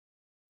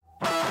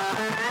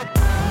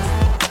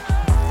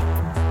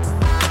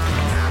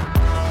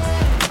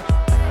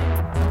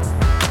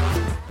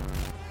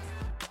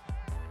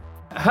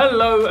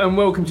Hello and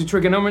welcome to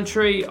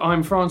Trigonometry.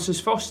 I'm Francis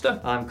Foster.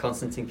 I'm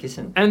Konstantin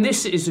Kisin. And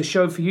this is a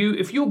show for you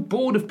if you're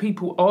bored of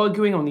people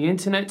arguing on the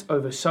internet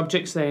over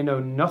subjects they know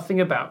nothing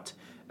about.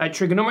 At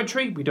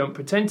Trigonometry, we don't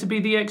pretend to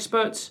be the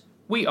experts,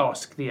 we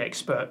ask the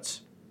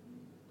experts.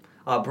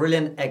 Our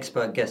brilliant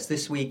expert guest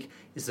this week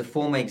is the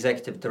former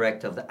executive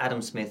director of the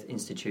Adam Smith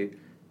Institute,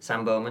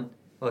 Sam Bowman.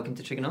 Welcome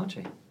to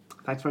Trigonometry.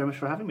 Thanks very much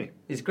for having me.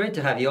 It's great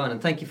to have you on,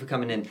 and thank you for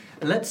coming in.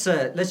 And let's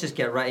just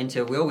get right into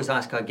it. We always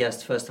ask our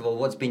guests, first of all,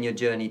 what's been your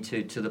journey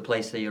to the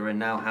place that you're in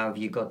now? How have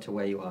you got to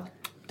where you are?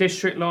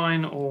 District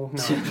line or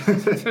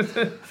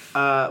no?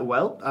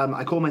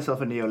 I call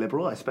myself a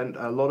neoliberal. I spent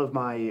a lot of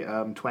my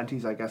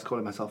 20s, I guess,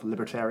 calling myself a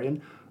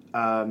libertarian.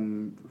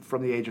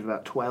 From the age of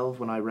about 12,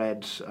 when I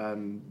read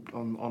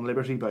On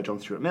Liberty by John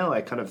Stuart Mill,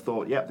 I kind of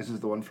thought, this is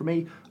the one for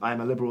me.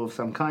 I'm a liberal of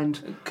some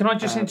kind. Can I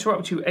just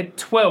interrupt you? At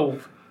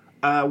 12?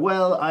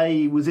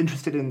 I was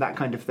interested in that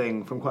kind of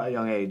thing from quite a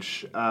young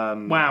age.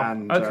 Wow.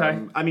 And, okay.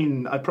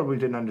 I probably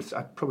didn't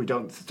understand. I probably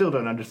still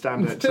don't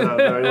understand it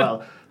very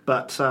well.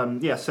 But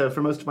so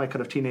for most of my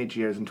kind of teenage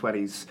years and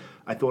 20s,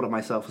 I thought of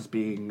myself as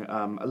being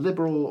a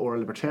liberal or a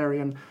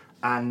libertarian.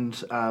 And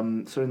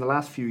so in the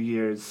last few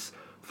years,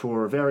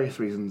 for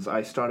various reasons,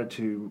 I started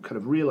to kind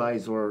of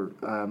realize or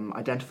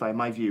identify, in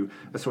my view,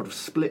 a sort of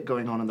split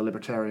going on in the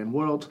libertarian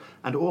world,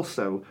 and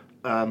also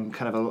kind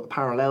of a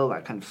parallel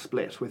that kind of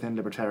split within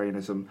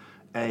libertarianism,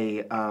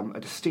 a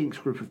distinct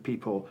group of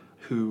people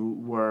who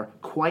were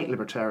quite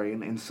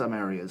libertarian in some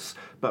areas,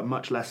 but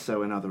much less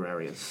so in other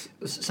areas.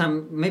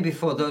 Sam, maybe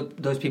for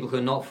those people who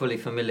are not fully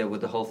familiar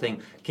with the whole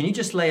thing, can you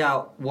just lay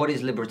out what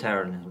is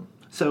libertarianism?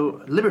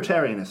 So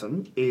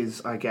libertarianism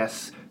is, I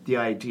guess, the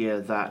idea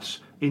that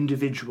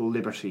individual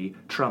liberty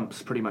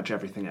trumps pretty much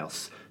everything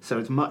else. So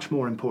it's much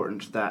more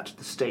important that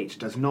the state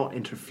does not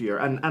interfere,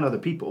 and other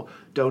people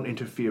don't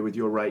interfere with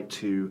your right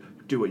to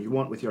do what you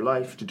want with your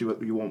life, to do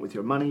what you want with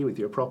your money, with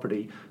your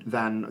property,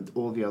 than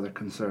all the other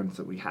concerns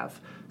that we have.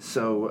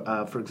 So,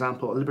 for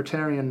example, a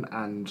libertarian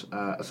and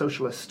a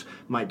socialist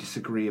might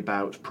disagree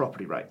about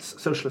property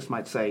rights. Socialists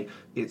might say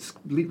it's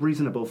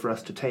reasonable for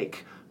us to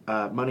take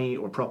money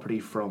or property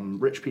from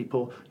rich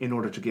people in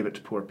order to give it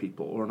to poor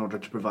people, or in order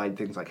to provide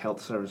things like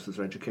health services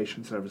or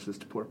education services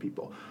to poor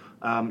people.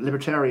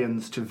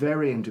 Libertarians, to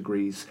varying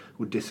degrees,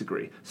 would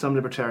disagree. Some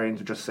libertarians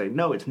would just say,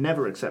 no, it's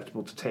never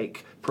acceptable to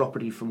take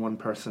property from one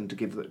person to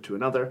give it to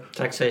another.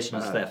 Taxation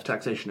is theft.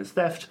 Taxation is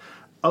theft.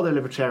 Other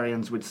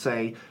libertarians would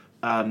say,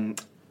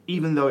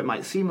 even though it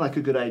might seem like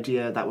a good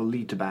idea, that will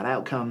lead to bad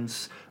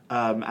outcomes,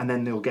 and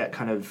then they'll get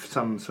kind of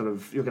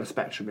you'll get a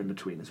spectrum in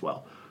between as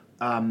well.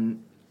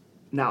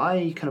 Now,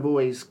 I kind of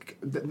always...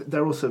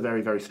 They're also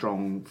very, very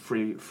strong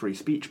free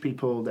speech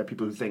people. They're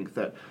people who think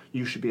that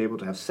you should be able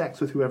to have sex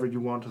with whoever you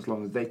want as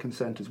long as they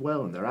consent as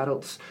well, and they're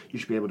adults. You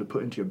should be able to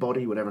put into your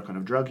body whatever kind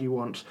of drug you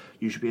want.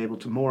 You should be able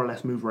to more or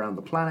less move around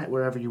the planet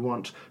wherever you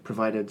want,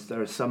 provided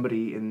there is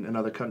somebody in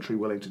another country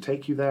willing to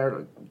take you there,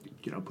 or,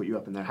 put you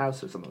up in their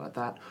house or something like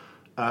that.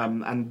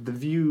 And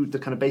the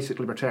kind of basic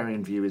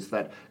libertarian view is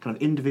that kind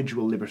of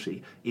individual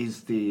liberty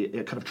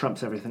it kind of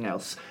trumps everything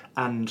else.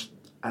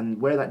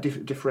 And where that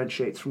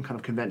differentiates from kind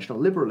of conventional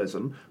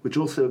liberalism, which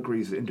also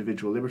agrees that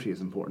individual liberty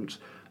is important,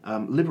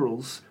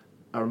 liberals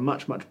are a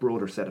much, much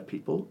broader set of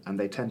people, and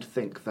they tend to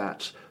think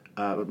that,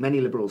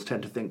 many liberals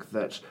tend to think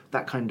that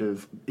that kind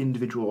of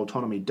individual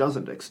autonomy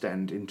doesn't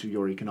extend into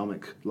your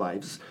economic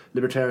lives.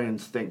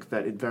 Libertarians think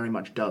that it very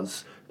much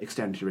does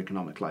extend to your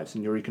economic lives,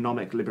 and your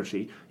economic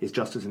liberty is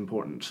just as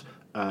important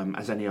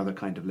as any other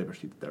kind of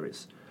liberty that there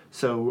is.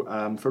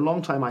 So for a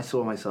long time I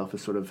saw myself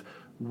as sort of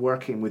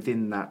working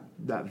within that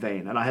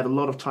vein. And I have a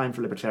lot of time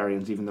for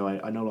libertarians, even though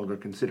I no longer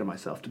consider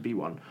myself to be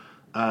one.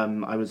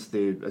 I was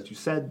as you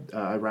said,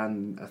 I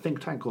ran a think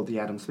tank called the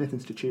Adam Smith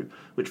Institute,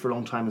 which for a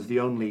long time was the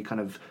only kind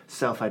of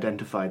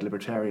self-identified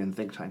libertarian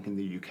think tank in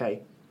the UK.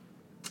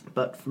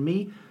 But for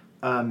me,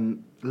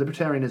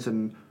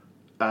 libertarianism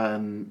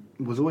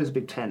was always a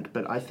big tent,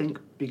 but I think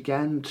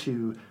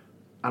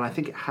and I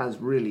think it has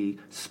really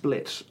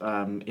split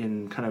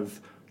in kind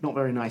of not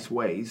very nice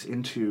ways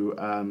into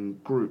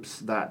groups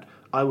that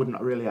I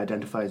wouldn't really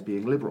identify as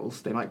being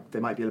liberals. They might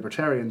be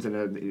libertarians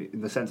in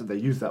the sense that they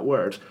use that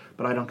word,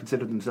 but I don't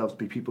consider themselves to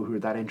be people who are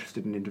that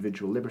interested in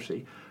individual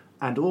liberty.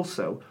 And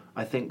also,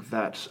 I think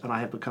that, and I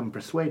have become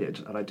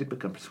persuaded, and I did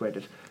become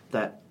persuaded,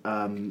 that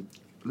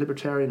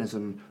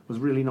libertarianism was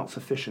really not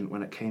sufficient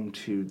when it came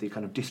to the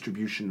kind of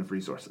distribution of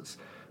resources.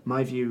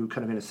 My view,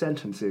 kind of in a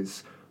sentence,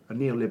 is a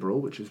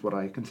neoliberal, which is what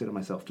I consider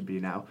myself to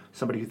be now,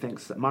 somebody who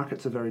thinks that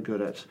markets are very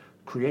good at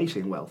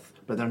creating wealth,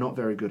 but they're not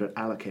very good at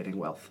allocating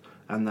wealth,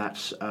 and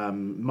that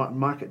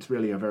markets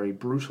really are very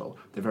brutal.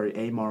 They're very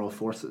amoral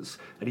forces,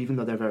 and even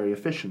though they're very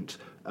efficient,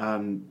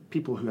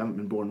 people who haven't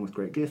been born with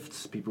great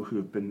gifts, people who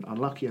have been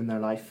unlucky in their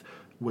life,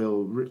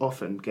 will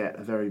often get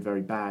a very,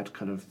 very bad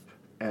kind of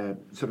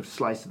sort of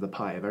slice of the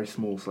pie, a very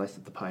small slice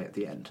of the pie at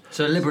the end.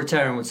 So a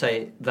libertarian would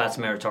say that's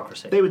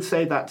meritocracy. They would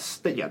say they'd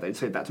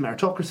say that's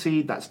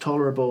meritocracy, that's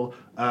tolerable.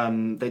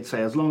 They'd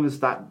say as long as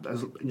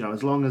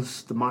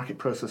the market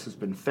process has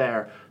been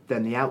fair,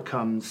 then the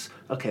outcomes,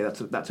 okay,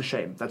 that's a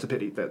shame, that's a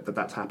pity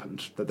that's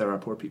happened, that there are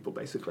poor people,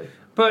 basically.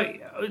 But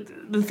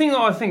the thing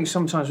that I think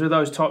sometimes with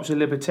those types of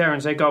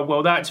libertarians, they go,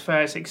 well, that's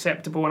fair, it's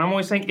acceptable, and I'm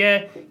always thinking,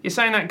 yeah, you're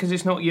saying that because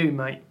it's not you,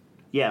 mate.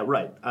 Yeah,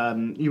 right.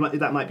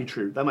 That might be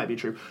true. That might be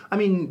true. I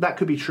mean, that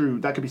could be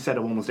true. That could be said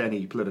of almost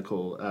any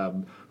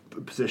political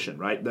position,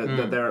 right?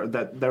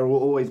 That there will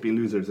always be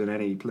losers in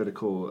any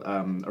political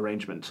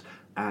arrangement,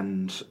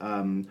 and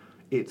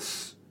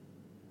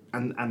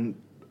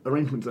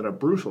arrangements that are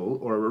brutal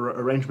or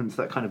arrangements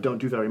that kind of don't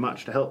do very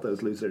much to help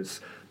those losers.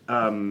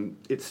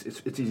 It's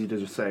easy to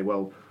just say,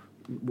 well,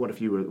 what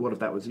if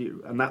that was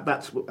you? And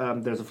that's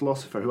there's a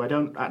philosopher who I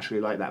don't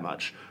actually like that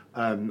much.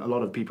 A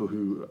lot of people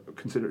who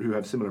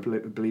have similar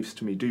beliefs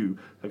to me do.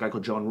 A guy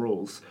called John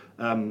Rawls.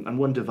 And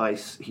one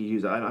device he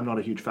uses, I'm not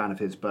a huge fan of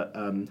his, but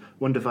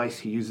one device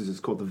he uses is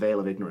called the veil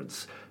of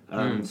ignorance.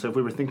 So if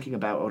we were thinking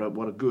about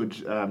what a good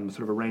sort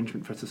of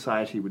arrangement for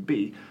society would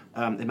be,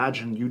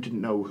 imagine you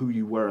didn't know who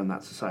you were in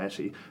that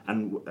society,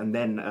 and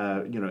then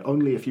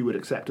only if you would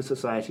accept a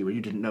society where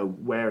you didn't know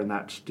where in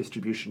that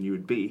distribution you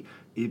would be,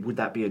 would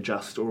that be a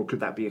just, or could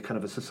that be a kind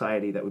of a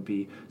society that would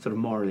be sort of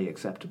morally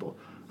acceptable?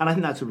 And I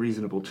think that's a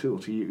reasonable tool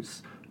to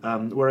use.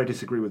 Where I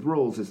disagree with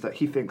Rawls is that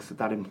he thinks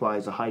that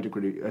implies a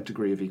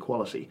degree of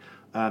equality.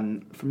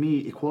 For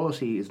me,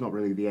 equality is not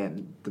really the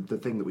end, the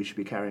thing that we should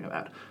be caring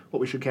about. What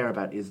we should care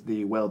about is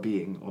the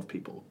well-being of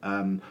people.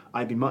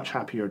 I'd be much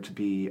happier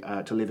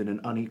to live in an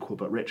unequal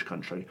but rich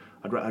country.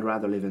 I'd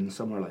rather live in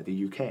somewhere like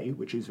the UK,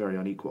 which is very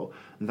unequal,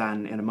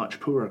 than in a much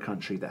poorer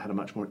country that had a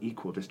much more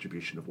equal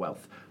distribution of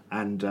wealth.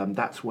 And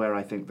that's where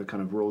I think the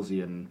kind of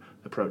Rawlsian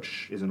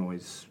approach isn't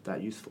always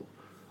that useful.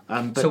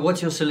 So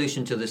what's your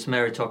solution to this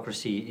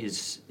meritocracy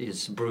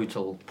is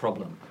brutal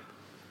problem?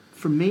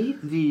 For me,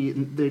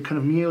 the kind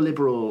of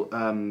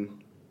neoliberal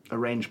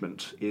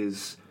arrangement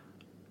is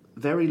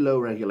very low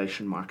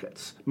regulation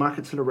markets.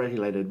 Markets that are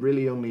regulated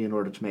really only in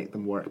order to make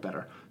them work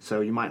better.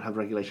 So you might have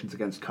regulations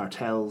against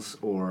cartels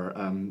or,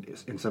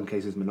 in some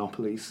cases,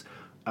 monopolies.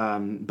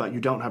 But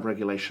you don't have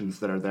regulations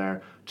that are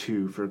there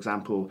to, for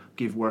example,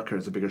 give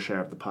workers a bigger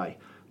share of the pie.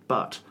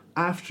 But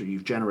after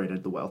you've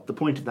generated the wealth, the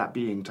point of that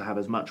being to have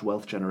as much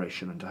wealth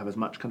generation and to have as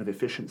much kind of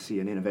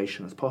efficiency and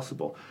innovation as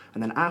possible,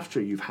 and then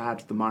after you've had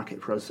the market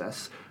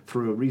process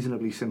through a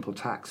reasonably simple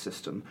tax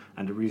system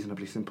and a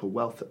reasonably simple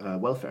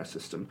welfare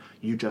system,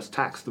 you just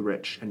tax the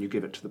rich and you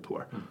give it to the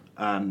poor.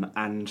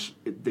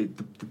 The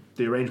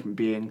arrangement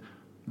being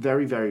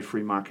very, very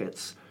free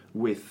markets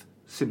with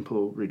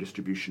simple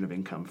redistribution of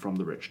income from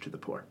the rich to the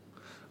poor.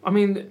 I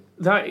mean,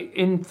 that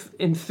in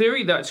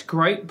theory that's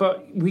great,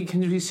 but we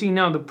can see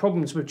now the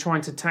problems with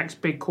trying to tax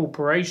big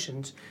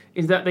corporations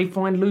is that they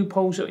find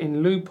loopholes,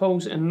 and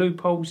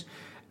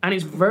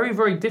it's very,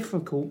 very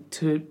difficult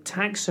to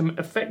tax them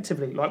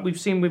effectively, like we've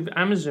seen with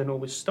Amazon or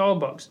with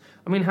Starbucks.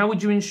 I mean, how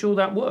would you ensure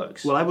that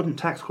works? Well, I wouldn't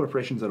tax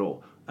corporations at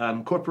all.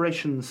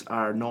 Corporations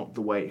are not the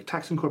way.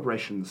 Taxing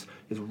corporations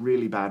is a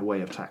really bad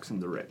way of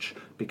taxing the rich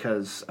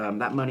because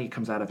that money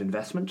comes out of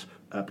investment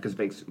because it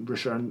makes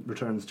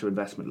returns to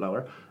investment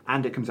lower,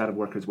 and it comes out of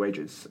workers'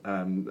 wages.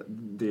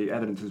 The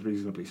evidence is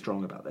reasonably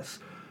strong about this.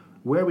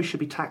 Where we should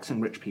be taxing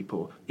rich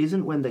people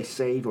isn't when they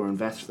save or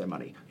invest their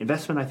money.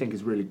 Investment, I think,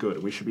 is really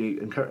good. We should be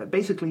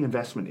basically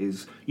investment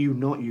is you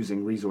not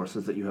using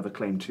resources that you have a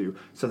claim to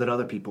so that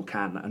other people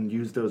can and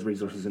use those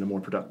resources in a more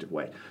productive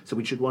way. So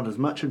we should want as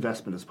much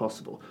investment as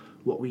possible.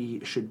 What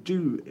we should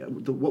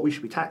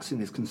be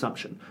taxing is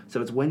consumption.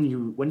 So it's when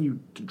you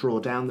draw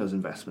down those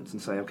investments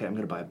and say, okay, I'm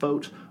going to buy a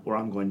boat, or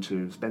I'm going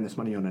to spend this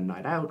money on a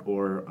night out,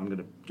 or I'm going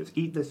to just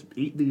eat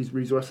these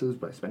resources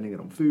by spending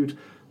it on food.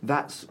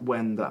 That's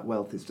when that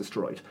wealth is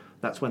destroyed.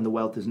 That's when the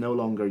wealth is no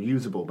longer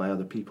usable by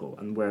other people,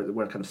 and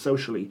where kind of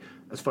socially,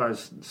 as far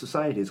as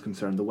society is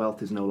concerned, the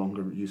wealth is no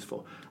longer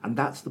useful. And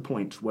that's the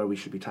point where we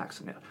should be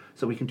taxing it.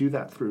 So we can do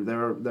that through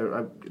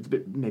it's a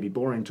bit maybe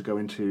boring to go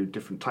into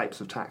different types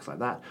of tax like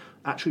that.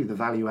 Actually, the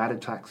value-added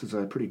tax is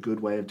a pretty good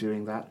way of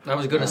doing that. I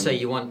was going to say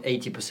you want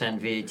 80%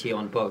 VAT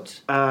on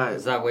boats.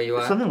 Is that where you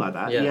are? Something like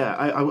that, yeah.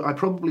 I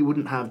probably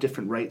wouldn't have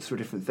different rates for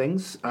different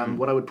things.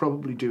 What I would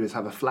probably do is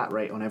have a flat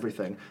rate on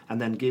everything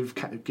and then give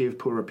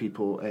poorer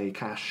people a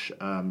cash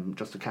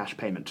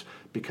payment,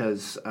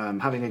 because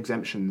having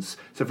exemptions...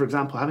 So, for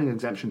example, having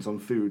exemptions on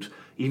food,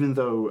 even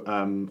though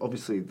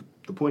obviously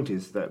the point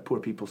is that poor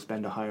people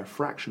spend a higher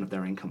fraction of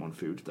their income on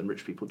food than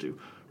rich people do.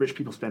 Rich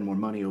people spend more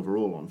money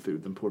overall on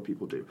food than poor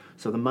people do.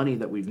 So the money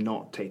that we've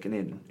not taken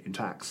in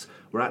tax,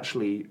 we're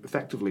actually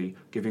effectively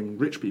giving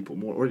rich people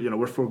more, or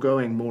we're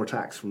foregoing more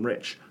tax from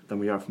rich than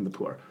we are from the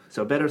poor.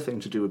 So a better thing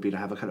to do would be to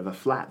have a kind of a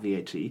flat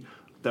VAT.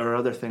 There are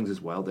other things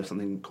as well. There's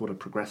something called a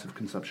progressive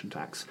consumption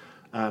tax,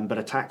 but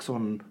a tax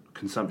on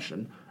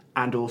consumption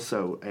and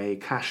also a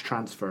cash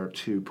transfer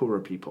to poorer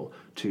people,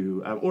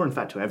 or in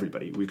fact to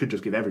everybody. We could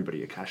just give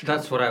everybody a cash transfer.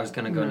 That's what I was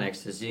going to go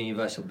next, is the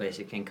universal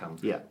basic income.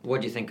 Yeah.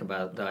 What do you think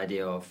about the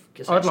idea of...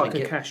 I'd like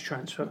a cash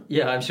transfer.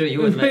 Yeah, I'm sure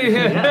you would, mate.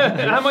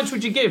 How much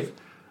would you give?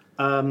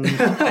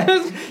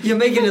 You're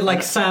making it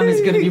like Sam is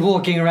going to be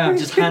walking around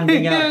just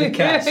handing out the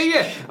cash.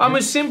 Yeah. I'm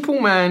a simple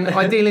man.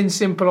 I deal in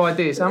simple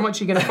ideas. How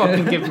much are you going to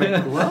fucking give me?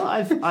 Well,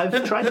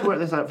 I've tried to work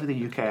this out for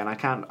the UK, and I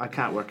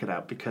can't work it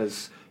out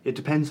because it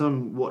depends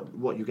on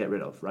what you get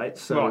rid of, right?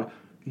 So Right.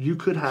 you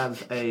could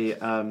have a.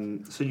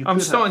 I'm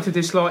starting to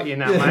dislike you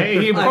now,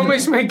 mate. You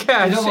promised me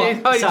cash. You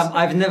know what, Sam,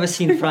 I've never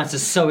seen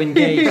Francis so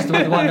engaged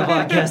with one of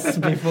our guests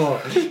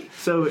before.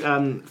 So,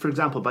 for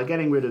example, by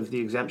getting rid of the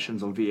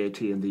exemptions on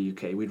VAT in the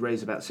UK, we'd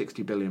raise about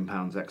 £60 billion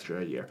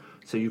extra a year.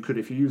 So you could,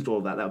 if you used all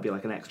of that, that would be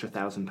like an extra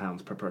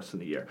 £1,000 per person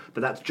a year.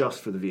 But that's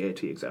just for the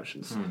VAT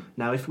exemptions.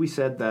 Now, if we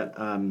said that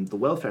the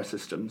welfare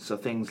system, so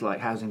things like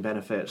housing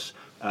benefit,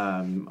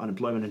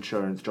 unemployment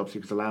insurance, job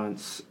seekers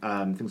allowance,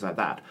 things like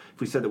that,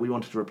 if we said that we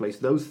wanted to replace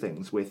those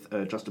things with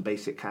just a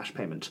basic cash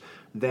payment,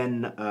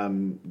 then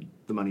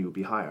the money would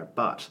be higher.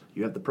 But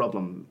you have the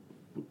problem.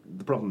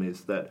 The problem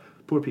is that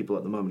poor people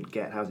at the moment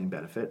get housing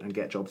benefit and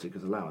get job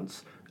seekers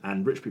allowance,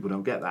 and rich people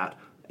don't get that.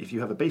 If you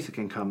have a basic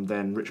income,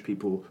 then rich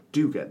people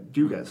do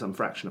get some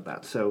fraction of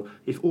that. So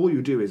if all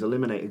you do is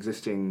eliminate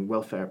existing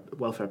welfare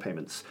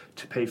payments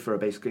to pay for a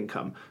basic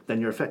income, then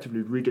you're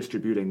effectively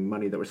redistributing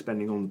money that we're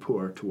spending on the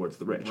poor towards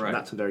the rich. Right. And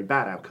that's a very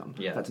bad outcome.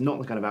 Yeah. That's not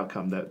the kind of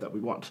outcome that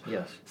we want.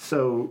 Yes.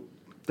 So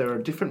there are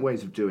different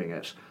ways of doing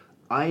it.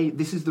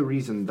 This is the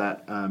reason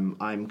that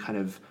I'm kind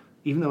of...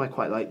 Even though I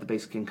quite like the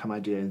basic income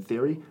idea in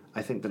theory,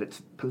 I think that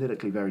it's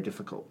politically very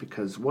difficult,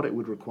 because what it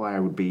would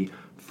require would be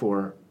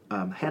for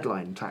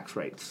headline tax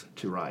rates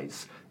to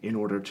rise in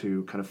order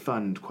to kind of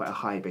fund quite a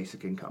high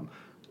basic income.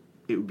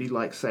 It would be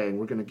like saying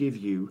we're going to give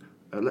you,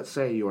 let's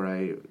say you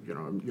earn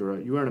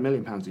 £1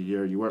 million a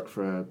year, you work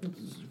for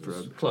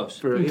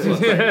Close.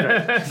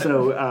 right.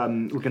 So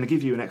we're going to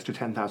give you an extra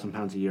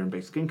 £10,000 a year in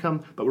basic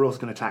income, but we're also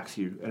going to tax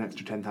you an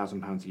extra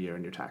 £10,000 a year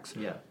in your tax.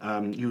 Yeah.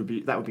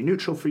 That would be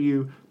neutral for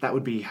you. That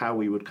would be how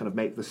we would kind of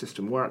make the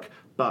system work.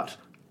 But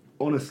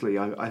honestly,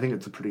 I think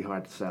it's a pretty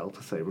hard sell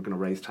to say we're going to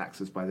raise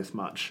taxes by this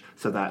much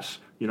so that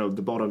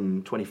the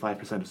bottom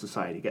 25% of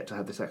society get to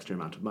have this extra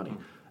amount of money.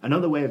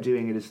 Another way of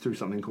doing it is through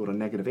something called a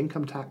negative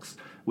income tax,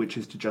 which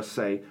is to just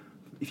say,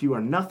 if you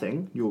earn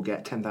nothing, you'll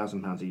get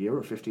 £10,000 a year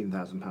or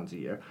 £15,000 a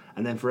year,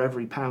 and then for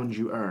every pound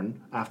you earn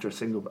after a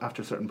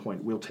certain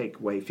point, we'll take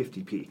away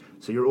 50p.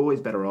 So you're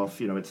always better off.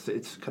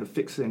 It's kind of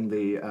fixing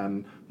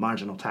the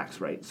marginal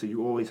tax rate, so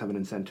you always have an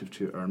incentive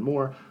to earn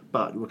more,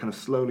 but we're kind of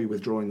slowly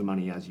withdrawing the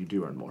money as you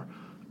do earn more.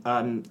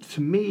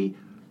 To me,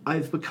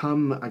 I've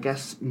become, I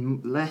guess,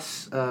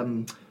 less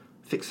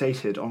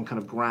fixated on kind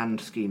of grand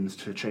schemes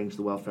to change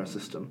the welfare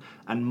system,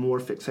 and more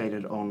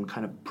fixated on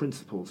kind of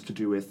principles to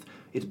do with,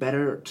 it's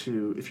better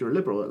to, if you're a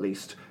liberal at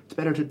least, it's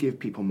better to give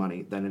people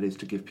money than it is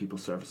to give people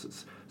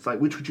services. It's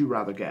like, which would you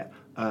rather get?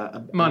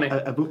 Money.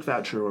 A book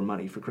voucher or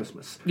money for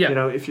Christmas?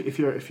 Yeah. If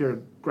your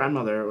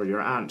grandmother or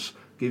your aunt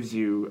gives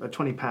you a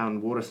 £20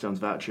 Waterstones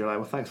voucher, you're like,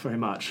 well, thanks very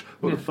much.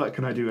 What the fuck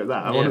can I do with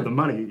that? I wanted the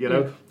money,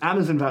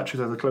 Amazon vouchers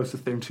are the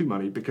closest thing to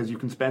money because you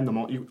can spend them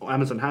all.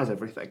 Amazon has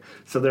everything.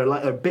 So they're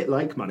a bit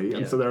like money,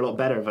 and so they're a lot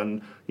better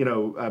than,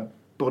 a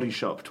Body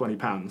Shop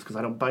 £20, because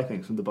I don't buy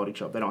things from the Body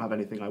Shop. They don't have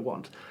anything I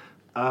want.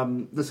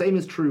 The same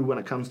is true when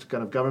it comes to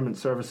kind of government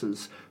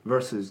services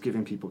versus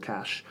giving people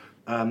cash.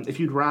 If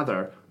you'd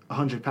rather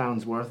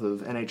 £100 worth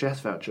of NHS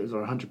vouchers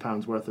or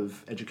 £100 worth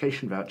of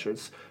education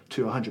vouchers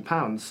to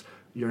 £100,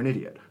 you're an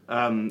idiot.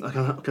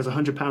 Because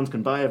 £100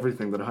 can buy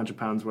everything that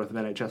 £100 worth of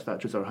NHS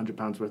vouchers or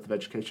 £100 worth of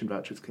education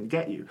vouchers can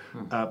get you.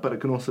 But it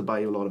can also buy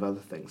you a lot of other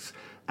things.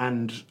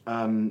 And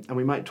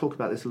we might talk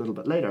about this a little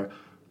bit later.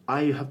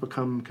 I have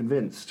become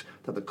convinced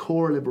that the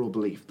core liberal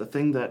belief, the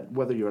thing that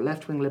whether you're a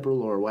left-wing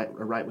liberal or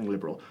a right-wing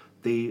liberal,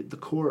 the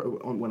core,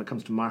 when it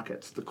comes to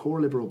markets, the core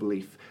liberal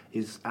belief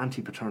is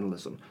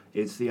anti-paternalism.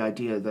 It's the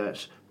idea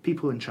that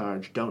people in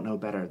charge don't know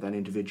better than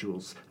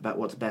individuals about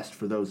what's best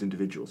for those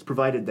individuals,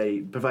 provided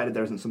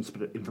there isn't some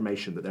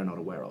information that they're not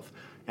aware of.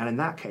 And in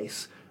that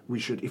case, we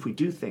should, if we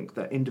do think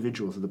that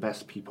individuals are the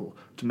best people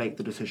to make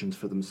the decisions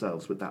for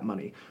themselves with that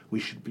money, we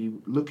should be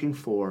looking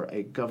for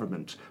a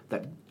government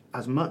that,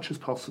 as much as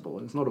possible,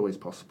 and it's not always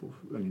possible,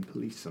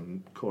 police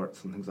and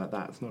courts and things like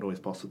that, it's not always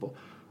possible,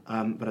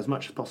 but as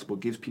much as possible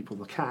gives people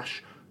the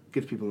cash,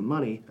 gives people the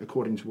money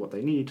according to what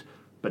they need,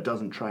 but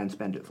doesn't try and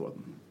spend it for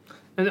them.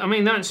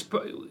 And that's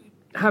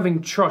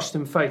having trust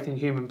and faith in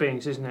human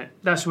beings, isn't it?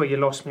 That's where you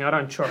lost me. I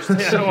don't trust.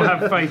 I don't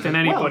have faith in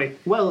anybody.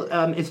 Well,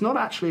 it's not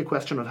actually a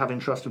question of having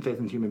trust and faith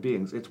in human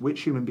beings. It's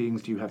which human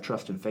beings do you have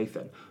trust and faith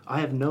in. I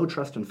have no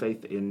trust and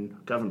faith in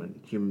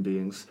government human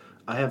beings.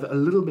 I have a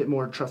little bit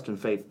more trust and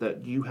faith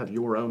that you have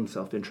your own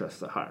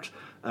self-interests at heart.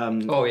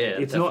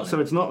 It's not. So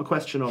it's not a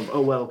question of,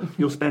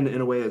 you'll spend it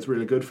in a way that's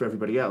really good for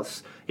everybody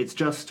else. It's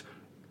just,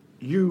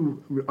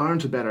 you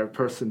aren't a better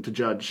person to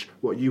judge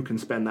what you can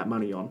spend that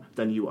money on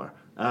than you are.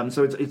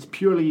 So it's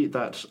purely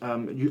that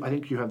I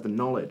think you have the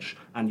knowledge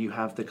and you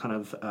have the kind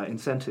of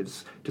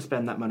incentives to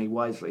spend that money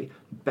wisely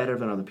better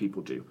than other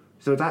people do.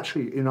 So it's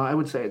actually, I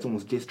would say it's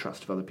almost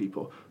distrust of other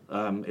people.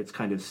 It's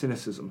kind of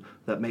cynicism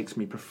that makes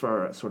me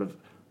prefer a sort of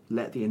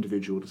let the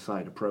individual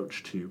decide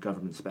approach to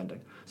government spending.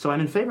 So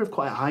I'm in favour of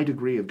quite a high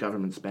degree of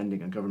government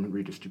spending and government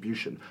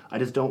redistribution. I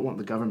just don't want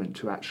the government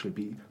to actually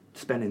be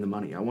spending the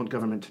money. I want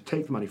government to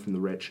take the money from the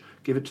rich,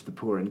 give it to the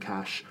poor in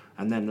cash,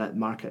 and then let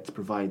markets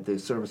provide the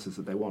services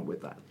that they want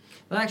with that.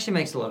 That actually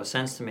makes a lot of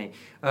sense to me.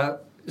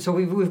 So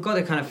we've got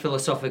a kind of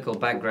philosophical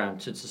background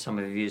to some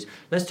of your views.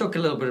 Let's talk a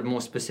little bit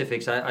more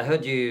specifics. I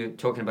heard you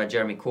talking about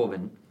Jeremy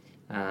Corbyn,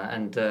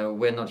 and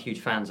we're not huge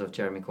fans of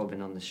Jeremy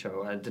Corbyn on the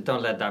show.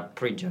 Don't let that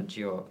prejudge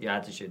your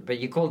attitude. But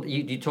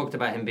you talked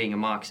about him being a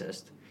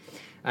Marxist.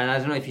 And I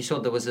don't know if you saw,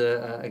 there was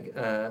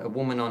a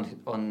woman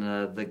on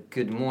the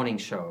Good Morning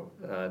show.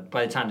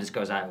 By the time this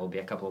goes out, it will be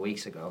a couple of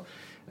weeks ago,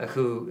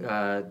 who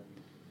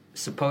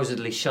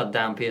supposedly shut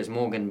down Piers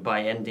Morgan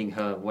by ending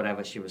her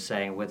whatever she was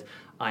saying with,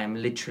 "I am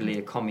literally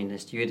a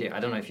communist, you idiot." I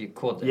don't know if you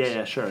caught this.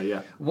 Yeah, sure,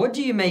 yeah. What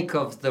do you make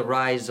of the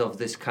rise of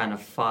this kind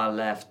of far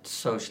left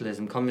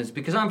socialism, communism?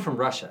 Because I'm from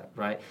Russia,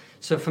 right?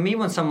 So for me,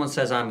 when someone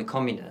says I'm a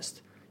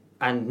communist,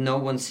 and no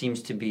one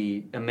seems to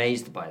be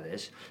amazed by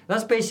this,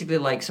 that's basically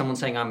like someone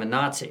saying I'm a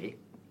Nazi,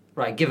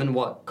 right? Given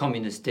what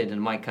communists did in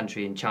my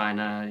country, in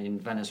China, in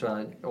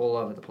Venezuela, all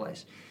over the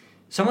place.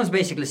 Someone's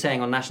basically saying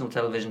on national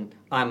television,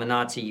 "I'm a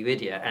Nazi, you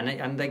idiot,"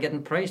 and they're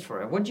getting praised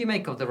for it. What do you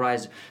make of the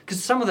rise?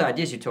 Because some of the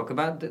ideas you talk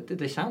about,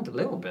 they sound a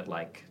little bit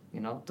like,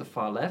 the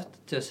far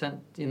left,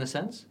 in a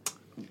sense.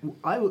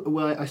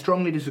 I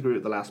strongly disagree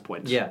with the last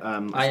point. Yeah,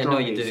 I know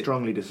you do.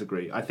 strongly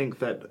disagree. I think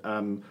that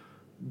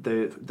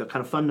the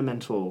kind of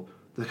fundamental,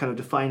 the kind of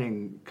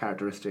defining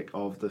characteristic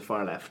of the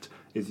far left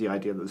is the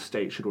idea that the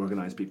state should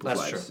organise people's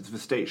lives. True. The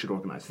state should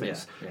organise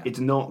things. Yeah. It's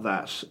not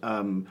that.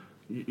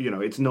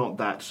 It's not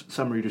that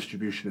some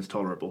redistribution is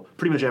tolerable.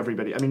 Pretty much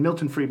everybody. I mean,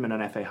 Milton Friedman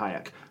and F.A.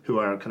 Hayek, who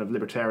are kind of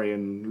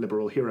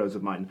liberal heroes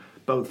of mine,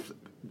 both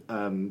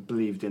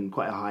believed in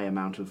quite a high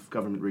amount of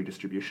government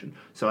redistribution.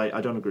 So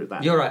I don't agree with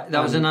that. You're right.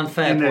 That was an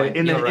unfair point.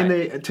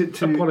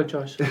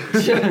 Apologise.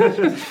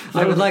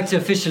 I would like to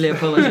officially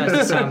apologise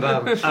to Sam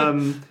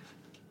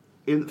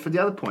Bowman. For the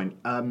other point,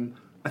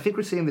 I think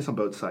we're seeing this on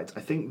both sides.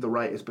 I think the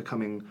right is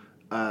becoming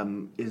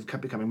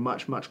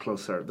much, much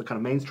closer. The kind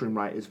of mainstream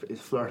right is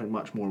flirting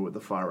much more with the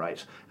far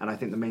right, and I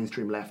think the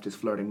mainstream left is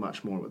flirting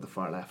much more with the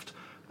far left.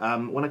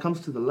 When it comes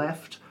to the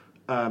left,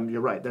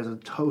 you're right, there's a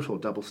total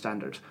double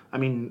standard. I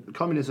mean,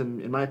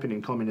 in my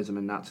opinion, communism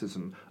and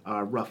Nazism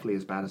are roughly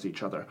as bad as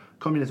each other.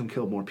 Communism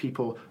killed more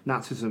people.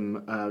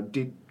 Nazism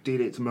did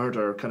its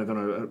murder kind of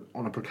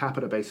on a per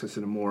capita basis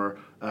in a more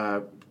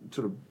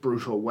sort of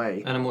brutal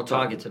way. And a more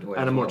targeted way.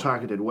 More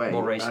targeted way.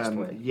 More racist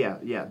way.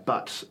 Yeah.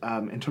 But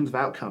in terms of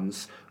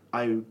outcomes,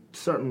 I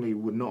certainly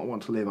would not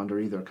want to live under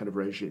either kind of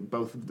regime.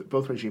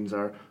 Both regimes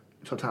are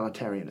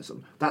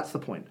totalitarianism. That's the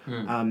point.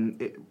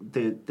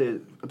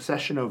 The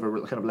obsession over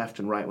kind of left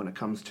and right when it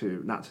comes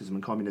to Nazism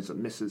and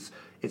communism misses.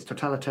 It's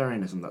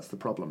totalitarianism that's the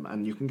problem,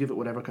 and you can give it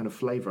whatever kind of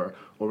flavour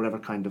or whatever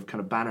kind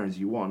of banners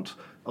you want.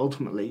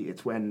 Ultimately,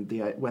 it's when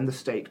the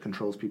state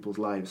controls people's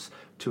lives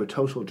to a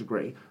total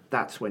degree.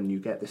 That's when you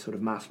get this sort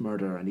of mass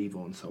murder and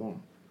evil and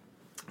so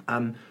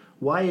on.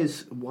 Why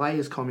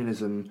is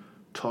communism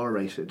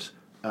tolerated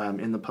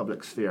in the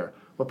public sphere?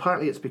 Well,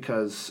 partly it's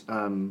because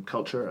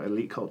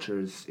elite culture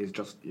is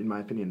just, in my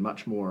opinion,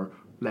 much more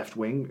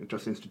left-wing,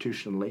 just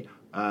institutionally.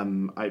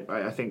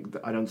 I think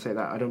I don't say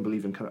that. I don't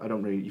believe in. I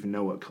don't really even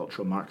know what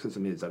cultural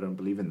Marxism is. I don't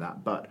believe in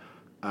that. But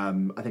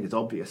I think it's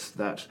obvious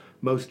that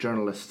most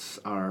journalists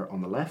are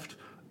on the left.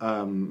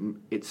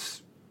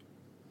 It's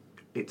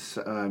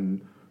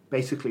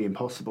basically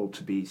impossible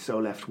to be so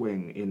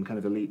left-wing in kind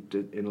of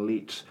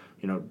elite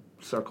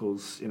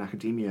circles in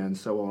academia and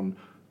so on.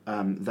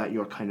 That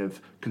you're kind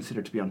of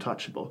considered to be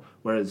untouchable,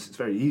 whereas it's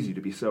very easy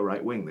to be so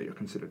right-wing that you're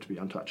considered to be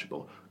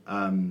untouchable.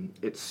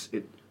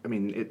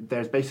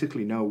 There's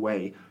basically no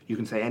way you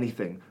can say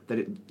anything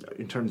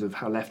in terms of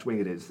how left-wing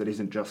it is, that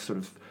isn't just sort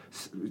of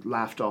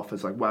laughed off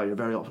as like, wow, you're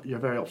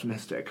very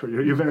optimistic, or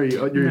you're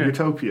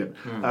utopian.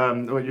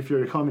 Or if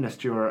you're a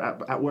communist, you're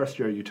at worst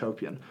you're a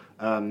utopian.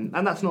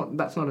 And that's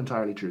not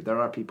entirely true. There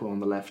are people on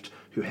the left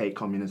who hate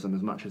communism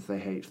as much as they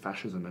hate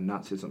fascism and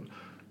Nazism,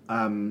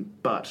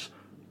 but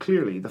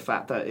clearly, the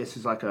fact that this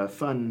is like a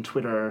fun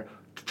Twitter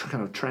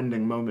kind of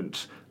trending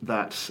moment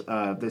that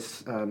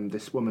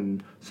this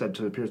woman said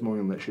to Piers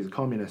Morgan that she's a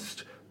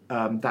communist,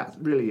 that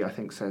really, I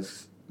think,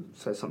 says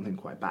something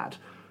quite bad.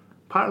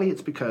 Partly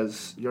it's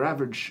because your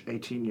average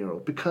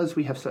 18-year-old, because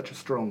we have such a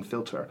strong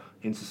filter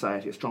in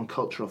society, a strong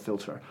cultural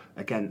filter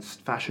against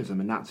fascism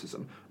and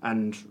Nazism,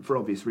 and for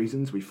obvious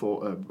reasons, we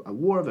fought a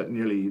war that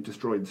nearly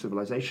destroyed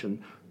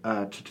civilization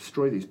to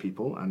destroy these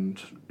people,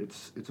 and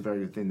it's a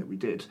very good thing that we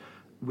did.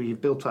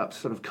 We've built up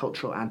sort of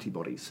cultural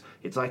antibodies.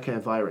 It's like a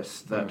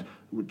virus that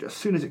as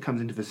soon as it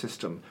comes into the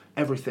system,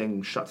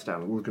 everything shuts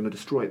down. We're going to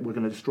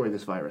destroy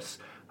this virus,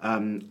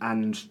 and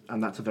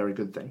that's a very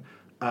good thing.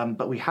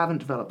 But we haven't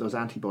developed those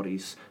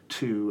antibodies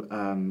to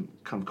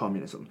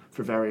communism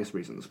for various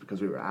reasons,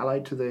 because we were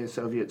allied to the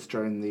Soviets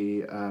during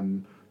the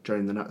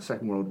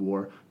Second World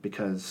War,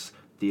 because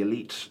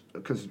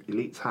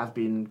elites have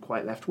been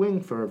quite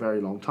left-wing for a very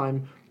long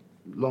time,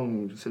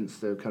 long since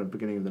the kind of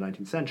beginning of the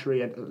 19th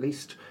century at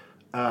least,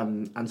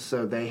 and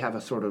so they have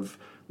a sort of,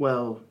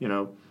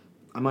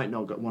 I might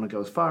not want to go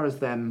as far as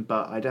them,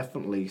 but I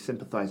definitely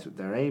sympathise with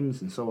their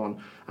aims and so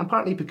on. And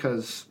partly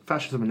because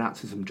fascism and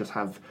Nazism just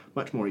have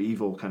much more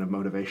evil kind of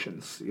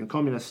motivations.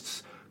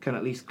 Communists can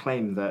at least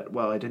claim that,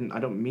 I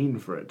don't mean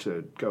for it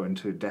to go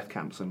into death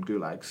camps and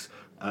gulags.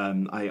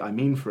 I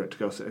mean for it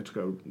to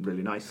go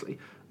really nicely.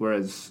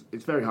 Whereas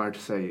it's very hard to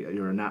say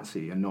you're a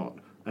Nazi and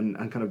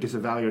kind of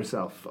disavow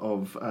yourself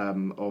of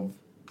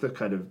the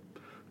kind of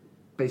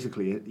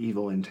basically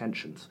evil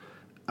intentions.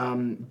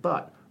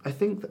 But I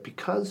think that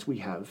because we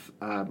have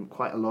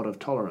quite a lot of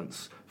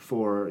tolerance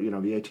for the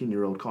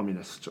 18-year-old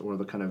communist or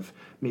the kind of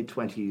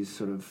mid-20s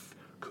sort of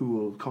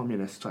cool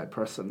communist type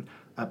person,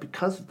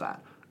 because of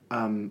that,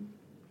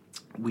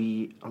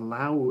 we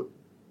allow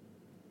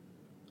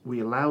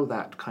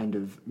that kind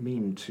of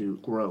meme to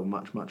grow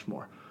much, much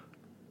more.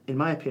 In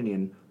my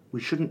opinion, we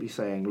shouldn't be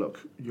saying, look,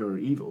 you're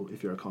evil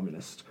if you're a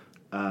communist,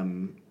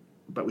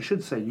 but we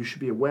should say you should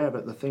be aware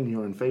that the thing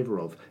you're in favour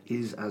of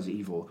is as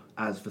evil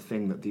as the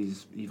thing that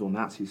these evil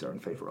Nazis are in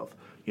favour of.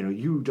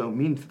 You don't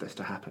mean for this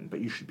to happen, but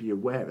you should be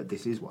aware that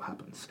this is what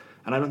happens.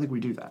 And I don't think we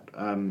do that.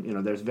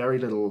 There's very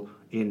little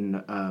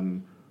in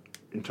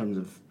terms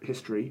of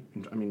history.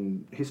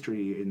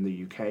 History in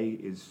the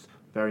UK is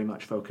very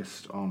much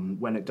focused on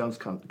when it does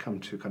come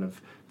to kind of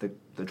the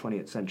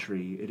 20th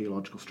century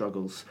ideological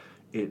struggles.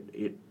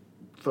 It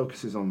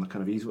focuses on the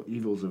kind of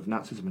evils of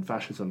Nazism and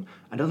fascism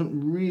and doesn't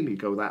really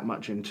go that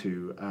much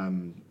into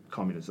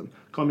communism.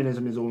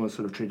 Communism is almost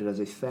sort of treated as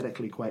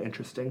aesthetically quite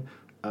interesting.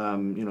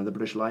 The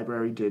British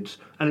Library did,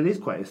 and it is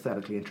quite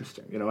aesthetically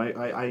interesting.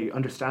 I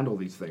understand all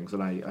these things,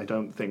 and I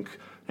don't think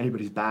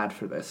anybody's bad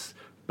for this,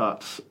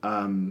 but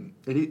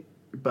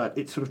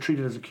it's sort of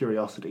treated as a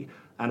curiosity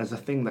and as a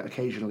thing that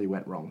occasionally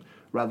went wrong,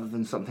 rather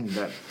than something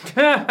that,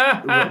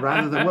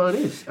 it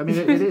is.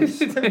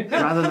 It is.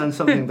 Rather than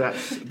something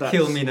that's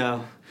kill me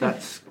now.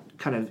 That's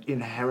kind of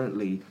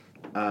inherently,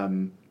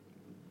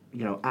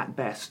 at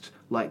best,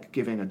 like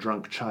giving a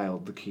drunk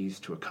child the keys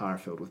to a car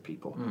filled with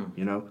people.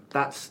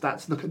 That's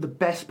the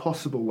best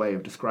possible way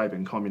of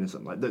describing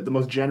communism. Like the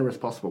most generous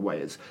possible way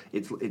is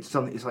it's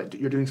like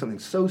you're doing something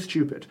so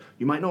stupid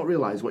you might not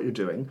realize what you're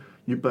doing.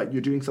 But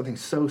you're doing something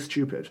so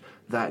stupid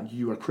that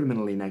you are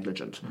criminally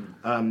negligent.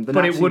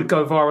 But it would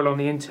go viral on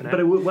the internet. But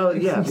it would,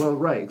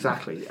 right,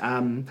 exactly.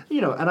 And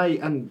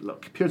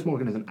look, Piers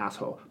Morgan is an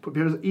asshole. But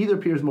either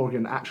Piers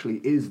Morgan actually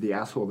is the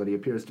asshole that he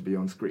appears to be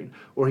on screen,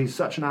 or he's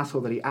such an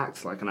asshole that he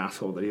acts like an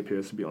asshole that he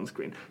appears to be on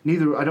screen.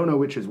 I don't know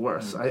which is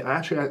worse.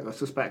 I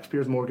suspect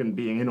Piers Morgan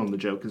being in on the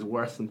joke is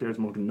worse than Piers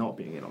Morgan not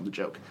being in on the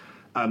joke.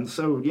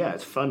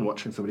 It's fun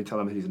watching somebody tell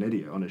him that he's an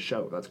idiot on his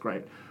show. That's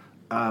great.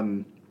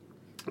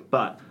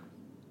 But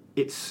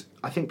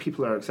I think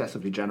people are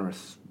excessively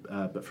generous,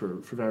 but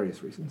for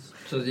various reasons.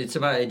 So it's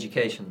about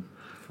education.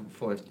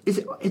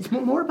 It's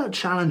more about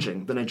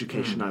challenging than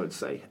education, I would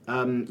say.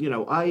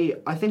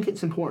 I think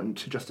it's important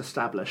to just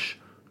establish,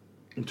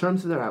 in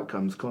terms of their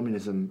outcomes,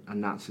 communism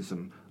and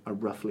Nazism are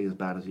roughly as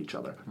bad as each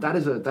other. That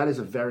is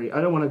a very. I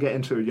don't want to get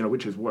into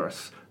which is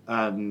worse.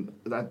 I don't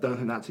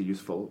think that's a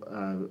useful.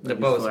 They're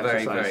both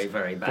exercise. very, very,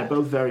 very bad. They're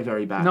both very,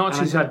 very bad.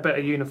 Nazis had better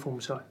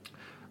uniforms, though.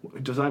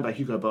 Designed by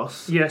Hugo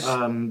Boss. Yes.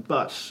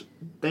 But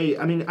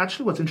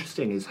actually what's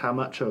interesting is how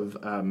much of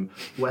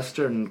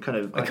Western kind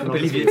of... I can't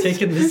believe you're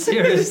taking this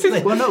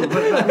seriously. Well, no,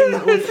 but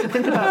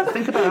think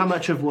about how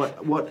much of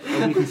what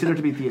we consider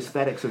to be the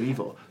aesthetics of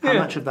evil, how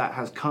much of that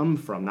has come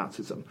from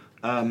Nazism.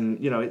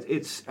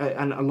 It's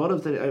and a lot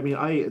of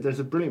there's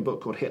a brilliant book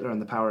called Hitler and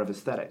the Power of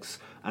Aesthetics,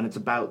 and it's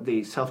about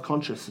the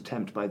self-conscious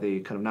attempt by the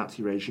kind of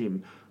Nazi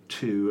regime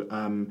to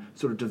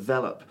sort of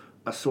develop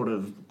a sort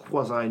of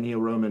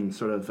quasi-neo-Roman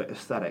sort of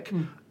aesthetic,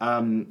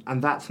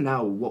 and that's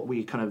now what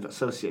we kind of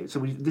associate. So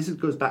this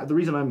goes back. The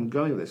reason I'm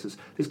going with this is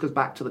this goes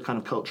back to the kind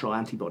of cultural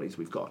antibodies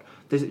we've got.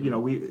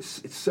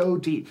 It's so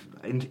deep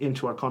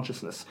into our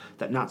consciousness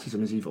that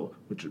Nazism is evil,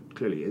 which it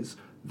clearly is.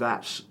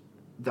 That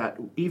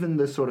even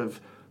the sort of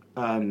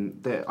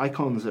the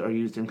icons that are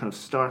used in kind of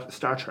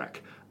Star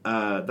Trek,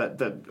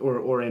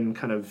 or in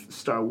kind of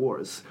Star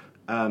Wars.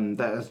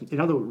 That is, in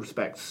other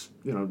respects,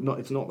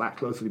 it's not that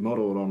closely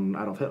modelled on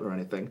Adolf Hitler or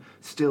anything,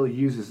 still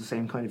uses the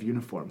same kind of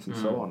uniforms and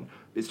so on.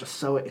 It's just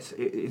so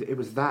it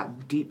was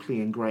that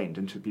deeply ingrained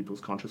into people's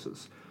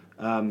consciousness,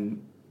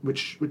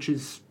 which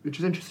is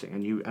interesting,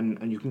 and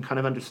you can kind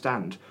of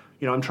understand.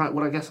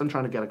 What I guess I'm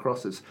trying to get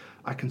across is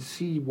I can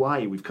see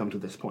why we've come to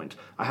this point.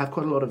 I have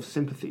quite a lot of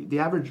sympathy. The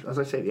average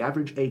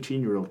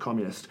 18-year-old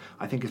communist,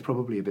 I think, is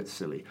probably a bit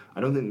silly.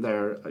 I don't think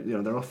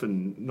they're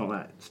often not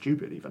that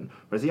stupid even.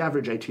 Whereas the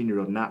average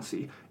 18-year-old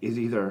Nazi is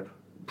either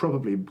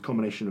probably a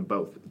combination of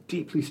both,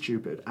 deeply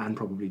stupid and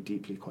probably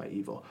deeply quite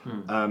evil.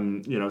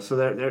 So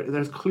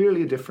there's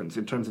clearly a difference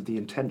in terms of the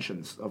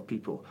intentions of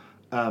people.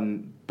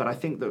 But I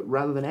think that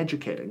rather than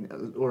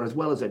educating, or as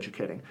well as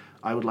educating,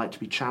 I would like to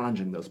be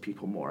challenging those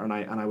people more, and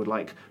I would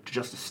like to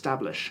just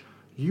establish,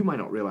 you might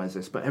not realize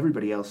this, but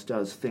everybody else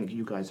does think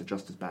you guys are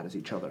just as bad as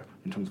each other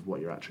in terms of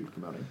what you're actually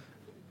promoting.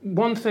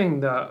 One thing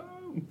that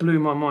blew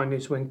my mind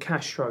is when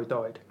Castro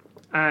died.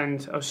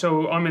 And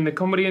so I'm in the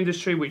comedy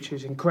industry, which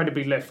is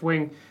incredibly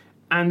left-wing,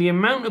 and the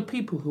amount of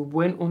people who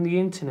went on the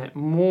internet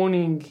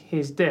mourning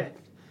his death,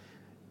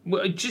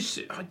 well, I just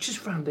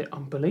found it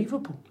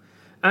unbelievable.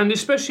 And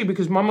especially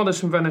because my mother's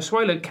from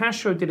Venezuela.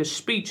 Castro did a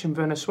speech in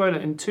Venezuela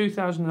in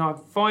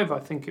 2005, I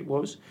think it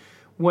was,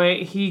 where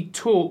he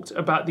talked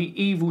about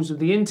the evils of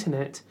the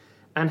internet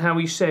and how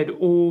he said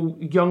all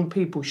young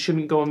people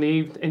shouldn't go on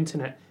the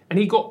internet. And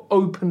he got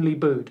openly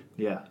booed.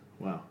 Yeah,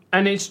 wow.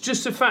 And it's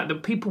just the fact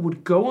that people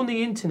would go on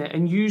the internet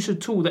and use a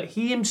tool that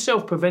he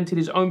himself prevented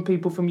his own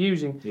people from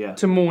using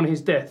to mourn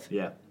his death.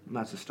 Yeah,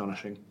 that's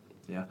astonishing.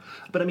 Yeah.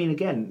 But I mean,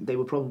 again, they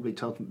would probably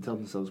tell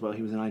themselves, well,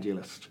 he was an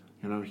idealist.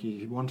 You know,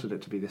 he wanted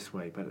it to be this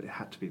way, but it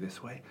had to be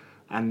this way.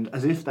 And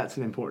as if that's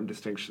an important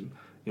distinction,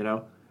 you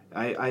know.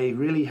 I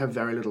really have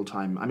very little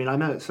time. I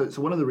mean, so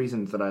one of the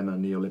reasons that I'm a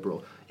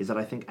neoliberal is that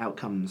I think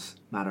outcomes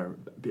matter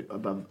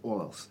above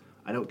all else.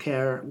 I don't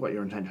care what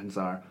your intentions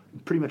are,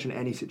 pretty much in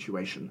any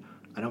situation.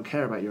 I don't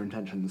care about your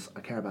intentions,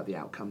 I care about the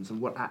outcomes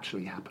and what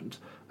actually happened.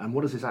 And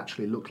what does this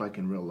actually look like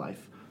in real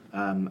life?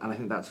 And I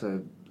think that's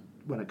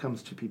when it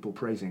comes to people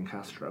praising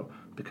Castro,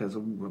 because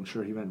I'm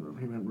sure he went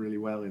really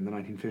well in the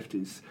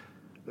 1950s,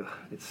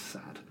 it's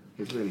sad.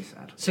 It's really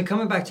sad. So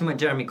coming back to my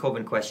Jeremy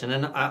Corbyn question,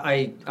 and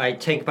I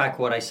take back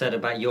what I said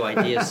about your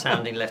ideas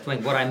sounding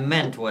left-wing. What I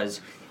meant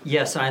was,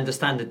 yes, I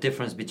understand the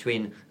difference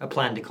between a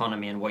planned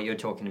economy and what you're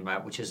talking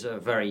about, which is a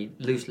very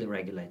loosely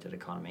regulated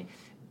economy.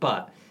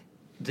 But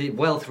the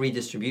wealth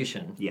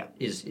redistribution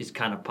is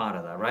kind of part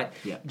of that, right?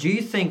 Yeah. Do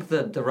you think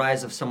that the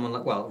rise of someone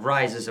like, well,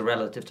 rise is a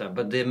relative term,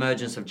 but the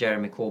emergence of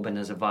Jeremy Corbyn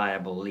as a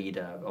viable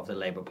leader of the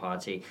Labour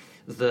Party,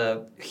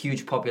 the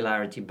huge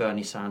popularity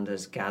Bernie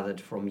Sanders gathered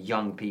from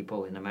young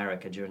people in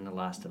America during the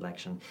last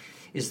election,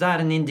 is that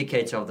an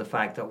indicator of the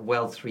fact that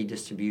wealth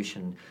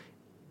redistribution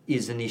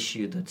is an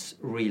issue that's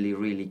really,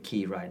 really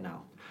key right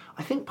now?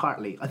 I think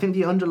partly. I think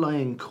the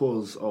underlying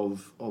cause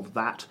of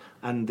that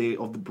and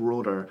of the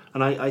broader,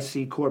 and I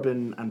see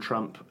Corbyn and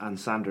Trump and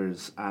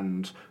Sanders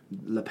and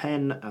Le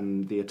Pen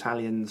and the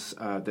Italians,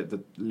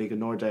 the Lega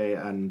Nord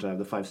and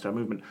the Five Star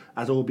Movement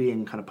as all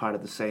being kind of part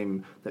of the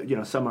same. That, you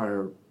know, some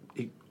are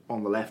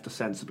on the left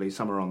ostensibly,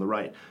 some are on the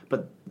right,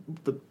 but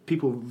the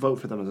people vote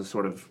for them as a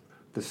sort of,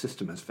 the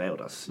system has failed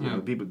us. You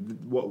know, people,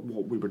 what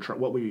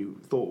we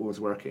thought was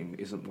working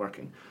isn't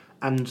working.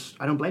 And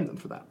I don't blame them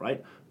for that,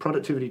 right?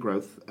 Productivity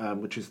growth,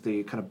 which is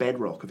the kind of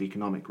bedrock of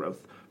economic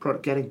growth,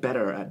 getting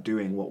better at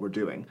doing what we're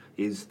doing,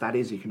 is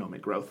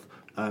economic growth,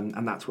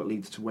 and that's what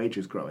leads to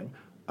wages growing.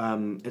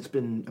 It's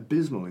been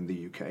abysmal in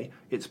the UK.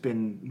 It's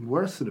been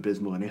worse than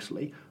abysmal in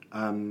Italy.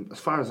 As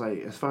far as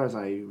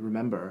I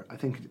remember, I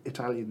think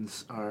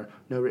Italians are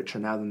no richer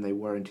now than they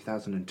were in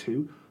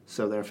 2002,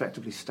 so they're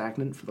effectively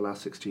stagnant for the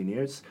last 16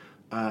 years.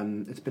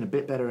 It's been a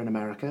bit better in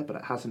America, but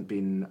it hasn't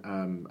been.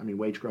 I mean,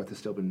 wage growth has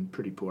still been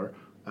pretty poor,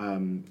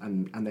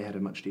 and they had a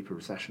much deeper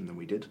recession than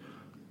we did.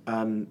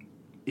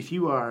 If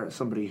you are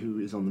somebody who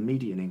is on the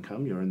median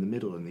income, you're in the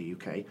middle in the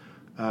UK.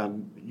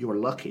 You're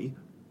lucky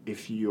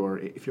if your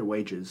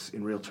wages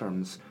in real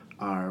terms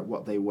are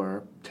what they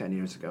were 10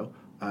 years ago.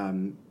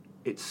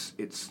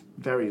 It's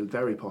very,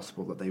 very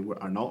possible that they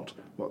are not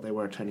what they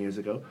were 10 years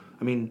ago.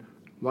 I mean,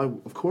 why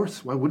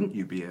wouldn't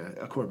you be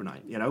a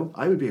Corbynite? You know,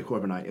 I would be a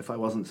Corbynite if I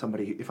wasn't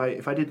somebody, if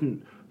I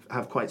didn't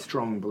have quite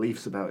strong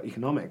beliefs about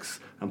economics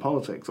and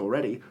politics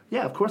already.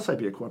 Yeah, of course I'd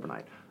be a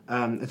Corbynite.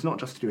 It's not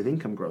just to do with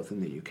income growth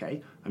in the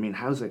UK. I mean,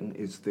 housing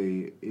is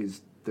the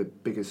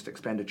biggest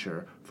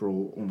expenditure for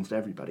almost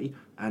everybody,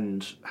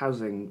 and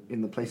housing in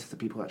the places that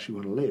people actually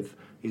want to live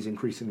is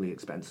increasingly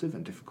expensive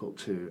and difficult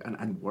to,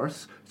 and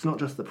worse. It's not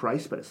just the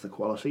price, but it's the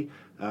quality.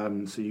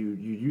 So you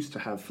used to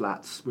have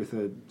flats with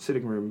a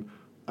sitting room,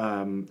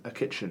 a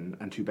kitchen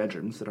and 2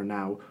 bedrooms that are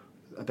now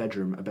a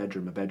bedroom,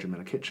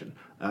 and a kitchen.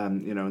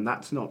 You know, and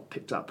that's not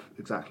picked up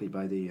exactly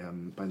by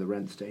the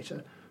rents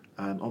data.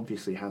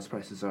 Obviously, house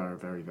prices are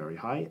very, very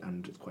high,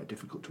 and it's quite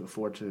difficult to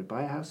afford to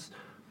buy a house.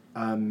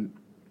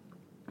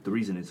 The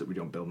reason is that we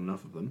don't build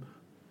enough of them.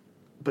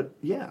 But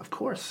yeah, of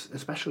course,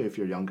 especially if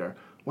you're younger,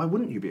 why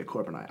wouldn't you be a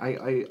Corbynite?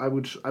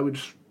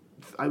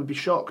 I would be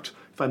shocked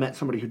if I met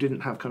somebody who didn't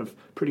have kind of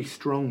pretty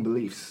strong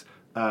beliefs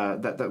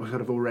that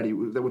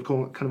would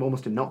kind of kind of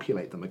almost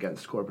inoculate them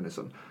against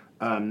Corbynism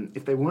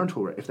if they weren't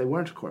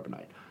a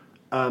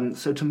Corbynite.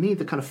 So to me,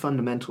 the kind of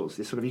fundamentals,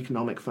 the sort of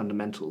economic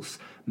fundamentals,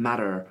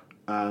 matter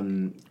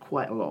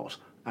quite a lot,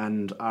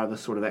 and are the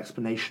sort of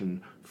explanation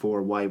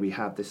for why we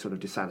have this sort of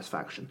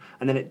dissatisfaction.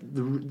 And then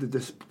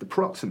the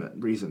proximate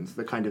reasons,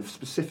 the kind of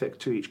specific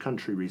to each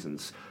country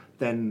reasons,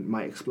 then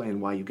might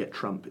explain why you get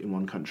Trump in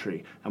one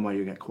country and why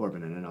you get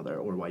Corbyn in another,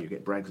 or why you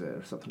get Brexit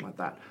or something like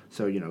that.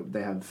 So, you know,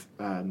 they have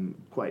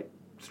quite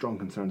strong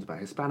concerns about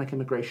Hispanic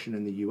immigration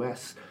in the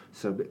US,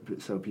 so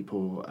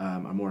people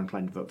are more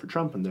inclined to vote for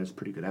Trump, and there's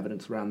pretty good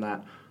evidence around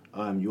that.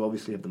 You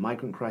obviously have the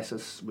migrant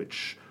crisis,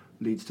 which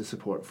leads to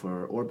support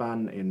for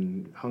Orban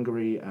in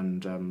Hungary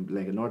and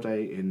Lega Nord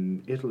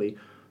in Italy.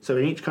 So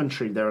in each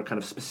country, there are kind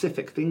of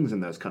specific things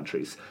in those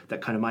countries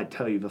that kind of might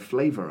tell you the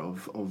flavour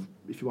of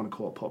if you want to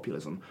call it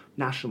populism.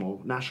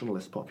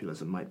 Nationalist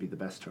populism might be the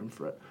best term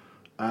for it.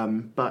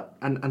 But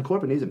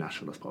Corbyn is a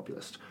nationalist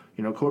populist.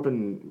 You know,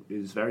 Corbyn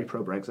is very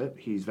pro-Brexit.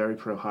 He's very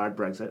pro-hard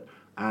Brexit.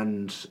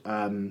 And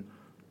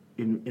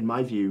in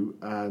my view,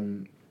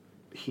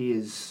 he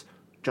is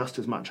just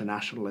as much a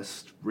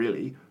nationalist,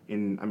 really.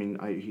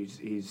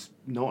 He's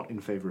not in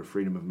favour of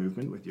freedom of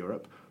movement with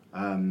Europe.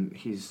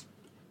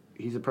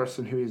 He's a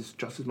person who is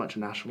just as much a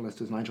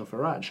nationalist as Nigel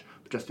Farage,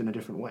 but just in a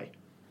different way.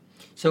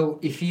 So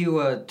if you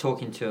were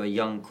talking to a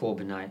young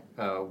Corbynite,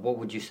 what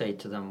would you say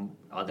to them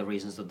are the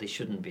reasons that they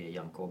shouldn't be a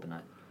young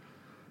Corbynite?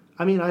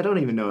 I mean, I don't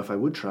even know if I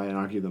would try and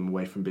argue them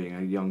away from being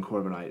a young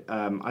Corbynite.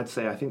 I'd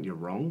say I think you're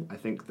wrong. I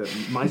think that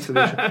my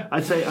solution.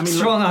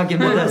 Strong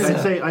argument.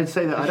 I'd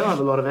say that I don't have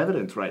a lot of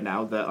evidence right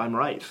now that I'm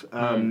right.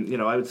 You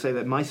know, I would say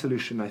that my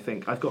solution. I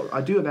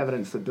do have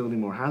evidence that building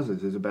more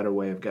houses is a better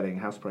way of getting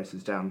house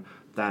prices down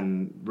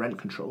than rent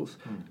controls,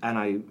 and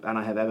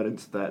I have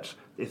evidence that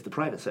if the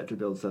private sector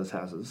builds those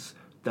houses,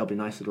 they'll be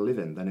nicer to live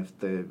in than if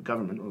the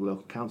government or the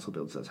local council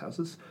builds those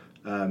houses.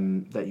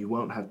 That you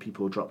won't have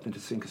people dropped into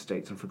sink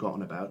estates and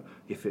forgotten about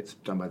if it's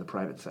done by the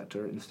private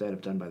sector instead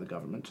of done by the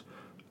government.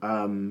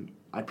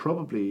 I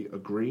probably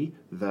agree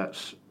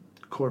that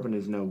Corbyn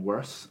is no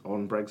worse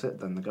on Brexit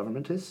than the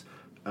government is,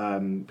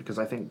 because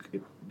I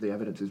think the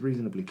evidence is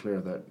reasonably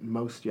clear that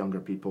most younger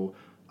people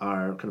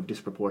are kind of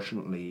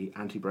disproportionately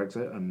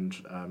anti-Brexit, and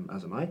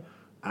as am I.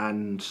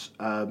 And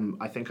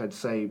I think I'd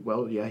say,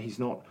 well, yeah, he's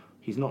not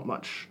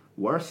much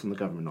worse than the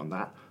government on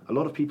that. A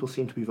lot of people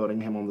seem to be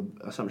voting him on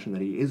the assumption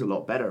that he is a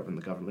lot better than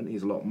the government.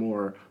 He's a lot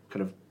more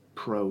kind of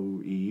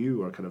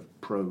pro-EU or kind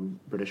of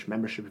pro-British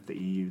membership of the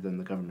EU than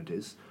the government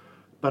is.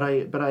 But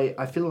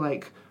I feel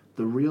like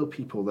the real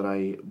people that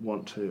I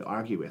want to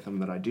argue with,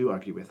 and that I do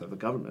argue with, are the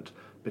government,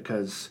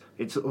 because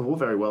it's all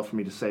very well for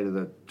me to say to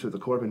the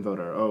Corbyn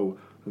voter, oh,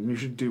 you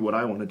should do what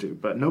I want to do,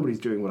 but nobody's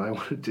doing what I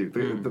want to do.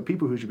 The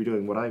people who should be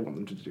doing what I want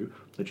them to do,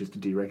 which is to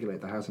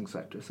deregulate the housing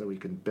sector so we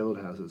can build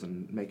houses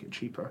and make it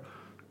cheaper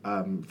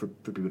for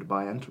people to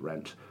buy and to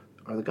rent,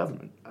 are the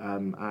government.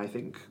 I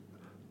think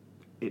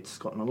it's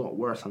gotten a lot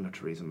worse under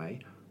Theresa May,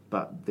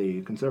 but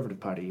the Conservative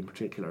Party in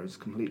particular is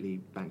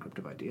completely bankrupt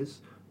of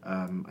ideas.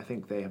 I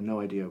think they have no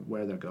idea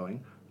where they're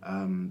going.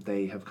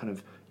 They have kind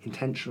of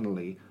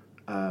intentionally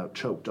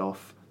choked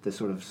off the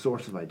sort of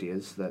source of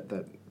ideas that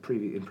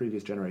in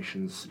previous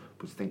generations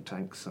was think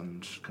tanks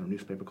and kind of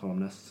newspaper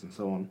columnists and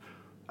so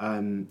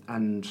on.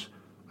 And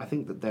I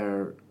think that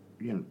they're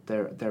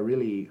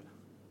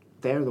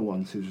the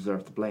ones who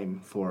deserve the blame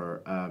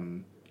for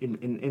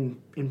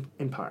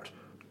in part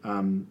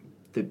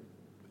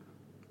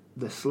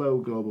the slow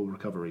global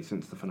recovery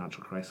since the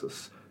financial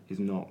crisis is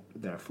not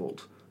their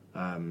fault.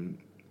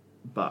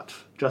 But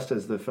just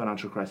as the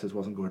financial crisis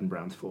wasn't Gordon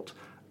Brown's fault,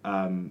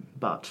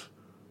 but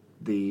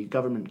the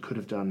government could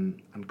have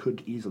done and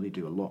could easily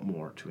do a lot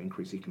more to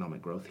increase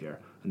economic growth here,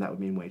 and that would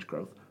mean wage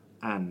growth,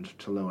 and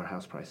to lower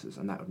house prices,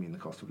 and that would mean the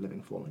cost of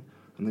living falling.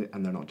 And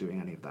they're not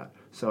doing any of that.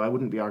 So I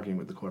wouldn't be arguing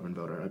with the Corbyn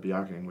voter, I'd be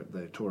arguing with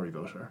the Tory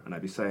voter, and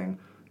I'd be saying,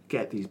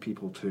 get these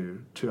people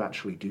to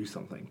actually do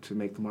something, to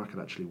make the market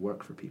actually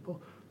work for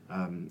people,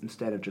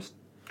 instead of just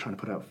trying to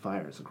put out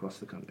fires across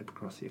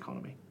the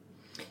economy.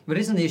 But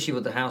isn't the issue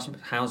with the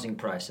housing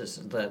prices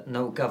that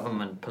no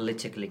government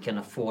politically can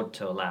afford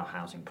to allow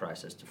housing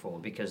prices to fall,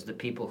 because the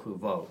people who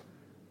vote,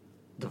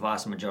 the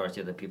vast majority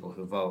of the people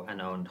who vote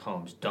and own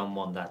homes, don't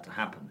want that to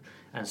happen.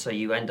 And so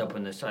you end up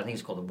in this, I think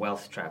it's called the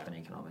wealth trap in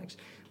economics,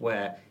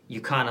 where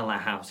you can't allow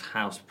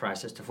house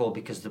prices to fall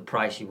because the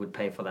price you would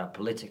pay for that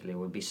politically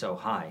would be so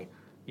high,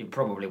 you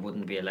probably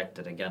wouldn't be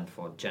elected again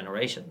for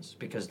generations,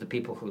 because the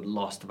people who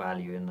lost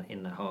value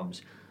in their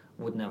homes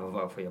would never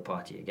vote for your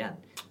party again.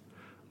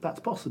 That's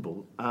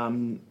possible.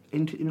 In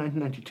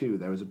 1992,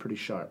 there was a pretty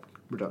sharp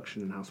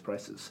reduction in house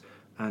prices,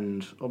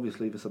 and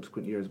obviously the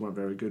subsequent years weren't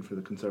very good for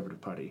the Conservative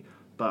Party,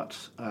 but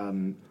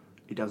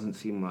it doesn't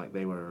seem like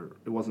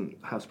it wasn't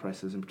house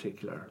prices in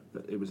particular,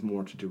 that it was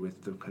more to do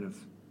with the kind of,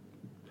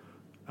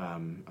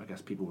 I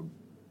guess people were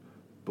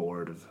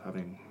bored of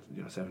having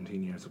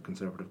 17 years of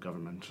Conservative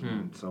government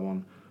and so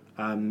on.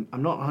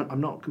 I'm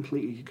not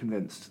completely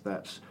convinced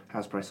that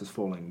house prices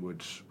falling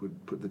would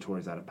put the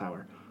Tories out of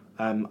power.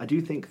 I do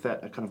think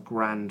that a kind of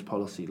grand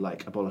policy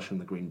like abolishing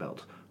the green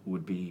belt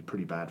would be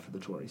pretty bad for the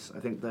Tories.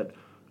 I think that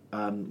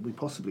we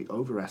possibly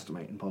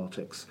overestimate in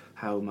politics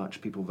how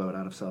much people vote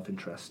out of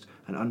self-interest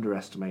and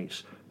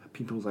underestimate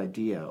people's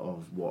idea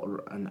of what,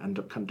 and kind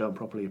of don't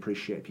properly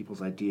appreciate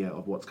people's idea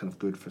of what's kind of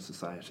good for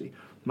society.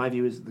 My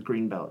view is the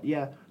green belt.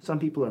 Yeah, some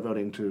people are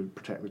voting to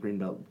protect the green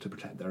belt to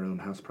protect their own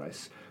house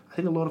price. I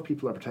think a lot of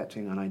people are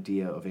protecting an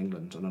idea of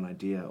England and an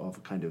idea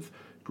of kind of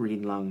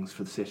green lungs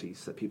for the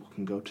cities that people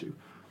can go to.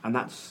 And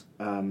that's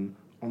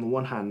on the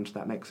one hand,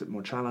 that makes it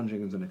more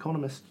challenging as an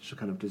economist to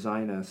kind of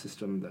design a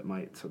system that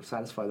might sort of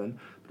satisfy them.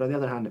 But on the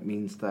other hand, it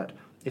means that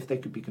if they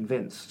could be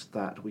convinced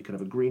that we could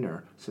have a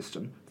greener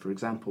system, for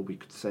example, we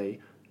could say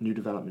new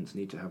developments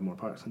need to have more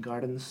parks and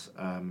gardens.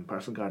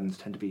 Parks and gardens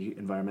tend to be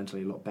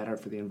environmentally a lot better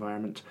for the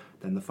environment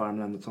than the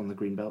farmland that's on the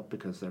green belt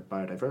because they're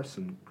biodiverse,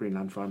 and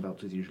Greenland farm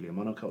belt is usually a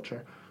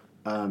monoculture.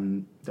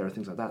 There are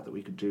things like that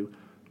we could do.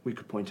 We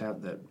could point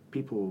out that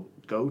people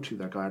go to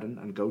their garden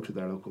and go to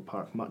their local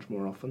park much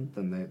more often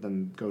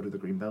than go to the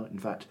greenbelt. In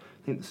fact,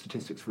 I think the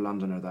statistics for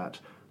London are that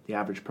the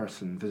average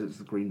person visits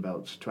the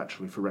greenbelt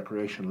for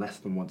recreation less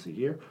than once a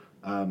year,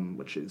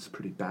 which is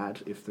pretty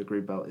bad if the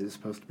greenbelt is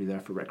supposed to be there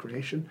for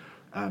recreation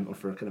or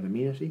for a kind of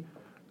amenity.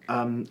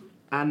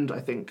 And I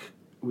think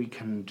we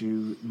can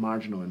do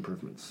marginal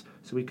improvements.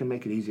 So we can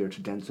make it easier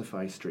to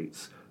densify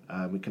streets.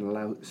 We can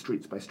allow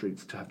streets by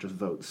streets to have just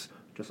votes.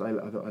 I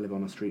live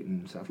on a street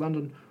in South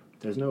London.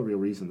 There's no real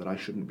reason that I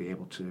shouldn't be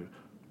able to,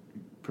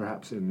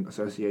 perhaps in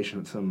association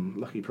with some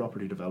lucky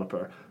property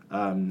developer,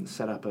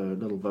 set up a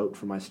little vote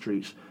for my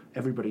street.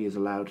 Everybody is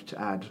allowed to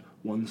add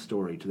one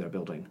story to their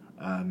building.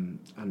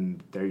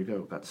 And there you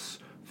go. That's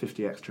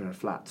 50 extra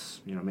flats,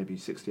 maybe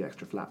 60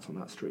 extra flats on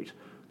that street.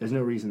 There's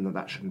no reason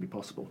that shouldn't be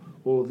possible.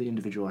 All of the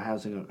individual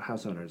house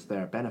owners,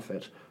 their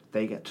benefit,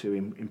 they get to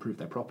improve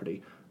their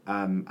property.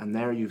 And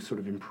there you've sort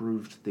of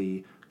improved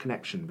the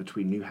connection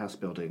between new house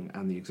building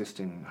and the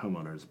existing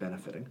homeowners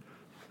benefiting.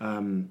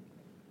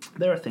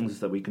 There are things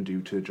that we can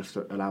do to just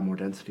allow more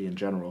density in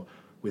general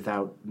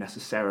without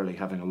necessarily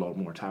having a lot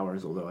more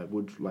towers, although I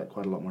would like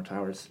quite a lot more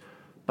towers.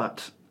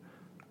 But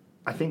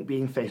I think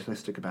being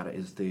fatalistic about it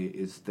is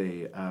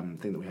the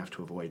thing that we have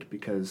to avoid,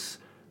 because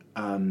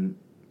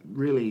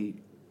really,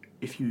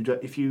 if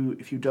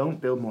you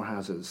don't build more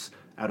houses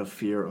out of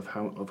fear of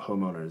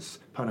homeowners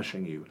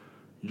punishing you,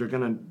 you're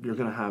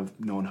gonna have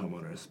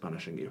non-homeowners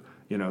punishing you.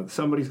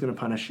 Somebody's gonna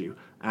punish you,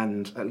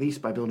 and at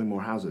least by building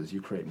more houses,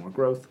 you create more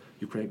growth,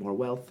 you create more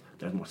wealth.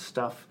 There's more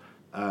stuff.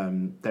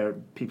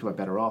 People are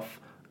better off.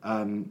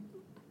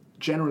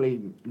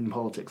 Generally, in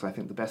politics, I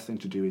think the best thing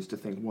to do is to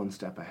think one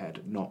step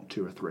ahead, not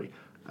two or three,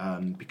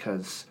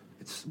 because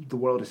the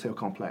world is so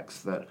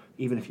complex that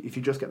even if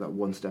you just get that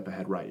one step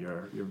ahead right,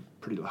 you're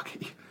pretty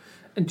lucky.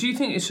 And do you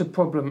think it's a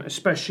problem,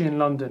 especially in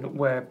London,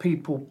 where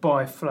people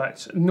buy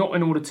flats not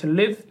in order to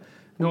live,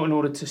 not in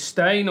order to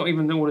stay, not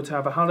even in order to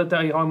have a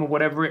holiday home or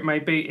whatever it may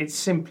be, it's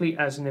simply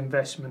as an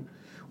investment?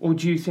 Or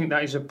do you think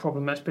that is a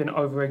problem that's been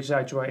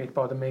over-exaggerated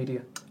by the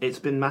media? It's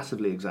been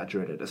massively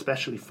exaggerated,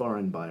 especially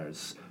foreign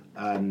buyers.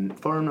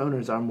 Foreign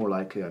owners are more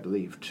likely, I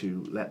believe,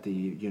 to let the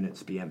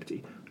units be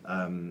empty,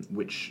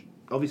 which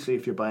obviously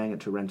if you're buying it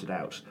to rent it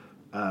out,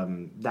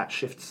 that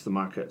shifts the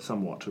market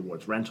somewhat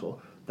towards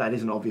rental. That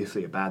isn't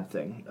obviously a bad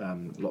thing.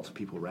 Lots of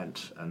people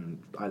rent,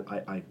 and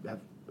I have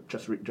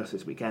just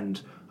this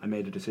weekend I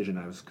made a decision.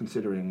 I was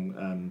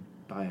considering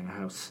buying a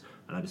house,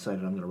 and I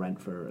decided I'm going to rent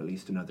for at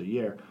least another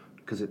year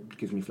because it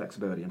gives me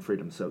flexibility and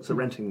freedom. So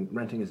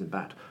renting isn't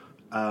bad.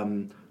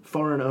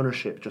 Foreign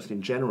ownership, just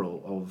in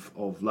general,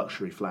 of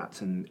luxury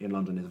flats in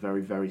London is a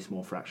very, very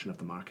small fraction of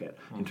the market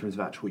in terms of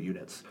actual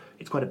units.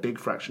 It's quite a big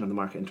fraction of the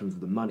market in terms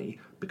of the money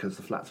because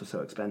the flats are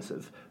so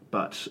expensive.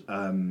 But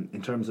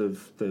in terms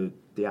of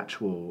the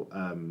actual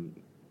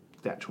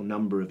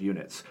number of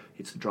units,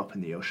 it's a drop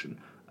in the ocean.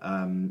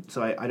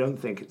 So I don't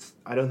think it's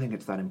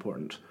that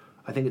important.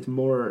 I think it's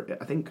more.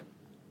 I think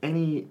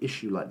any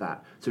issue like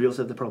that. So we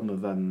also have the problem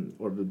of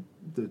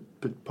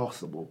the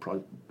possible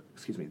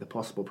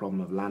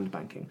problem of land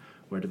banking,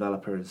 where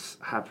developers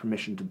have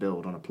permission to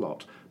build on a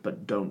plot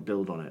but don't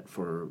build on it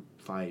for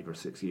 5 or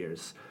 6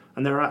 years.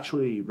 And there are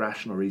actually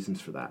rational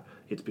reasons for that.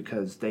 It's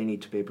because they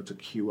need to be able to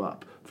queue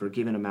up for a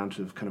given amount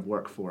of kind of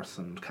workforce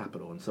and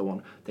capital and so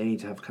on. They need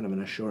to have kind of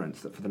an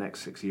assurance that for the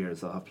next 6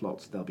 years they'll have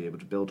plots they'll be able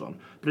to build on.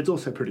 But it's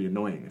also pretty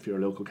annoying if you're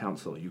a local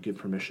council, you give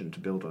permission to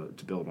build on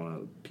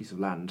a piece of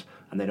land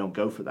and they don't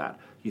go for that.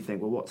 You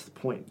think, well, what's the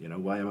point?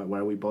 Why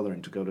are we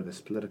bothering to go to this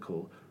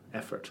political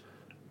effort?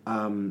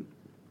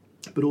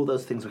 But all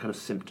those things are kind of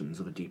symptoms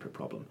of a deeper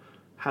problem.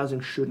 Housing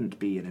shouldn't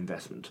be an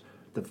investment.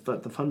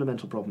 The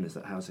fundamental problem is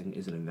that housing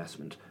is an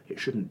investment. It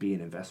shouldn't be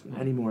an investment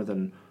any more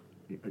than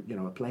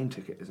a plane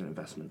ticket is an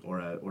investment, or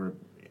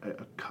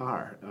a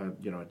car,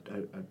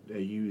 a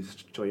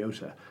used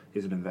Toyota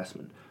is an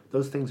investment.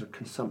 Those things are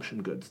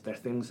consumption goods. They're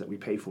things that we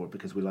pay for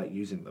because we like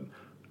using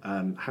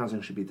them.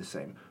 Housing should be the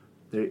same.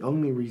 The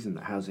only reason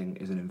that housing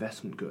is an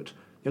investment good,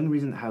 the only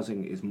reason that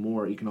housing is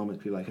more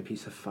economically like a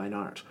piece of fine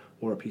art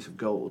or a piece of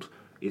gold,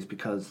 is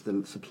because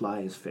the supply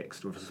is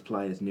fixed, or the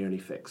supply is nearly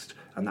fixed,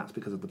 and that's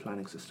because of the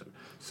planning system.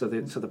 So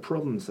the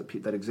problems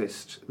that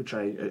exist, which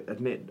I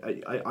admit,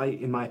 I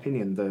in my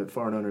opinion, the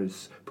foreign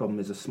owners' problem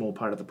is a small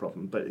part of the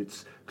problem, but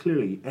it's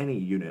clearly any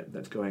unit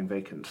that's going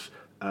vacant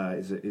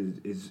is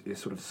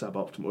sort of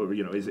suboptimal,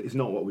 or is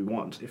not what we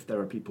want if there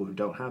are people who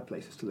don't have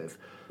places to live.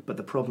 But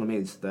the problem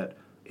is that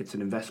it's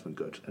an investment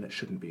good, and it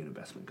shouldn't be an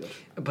investment good.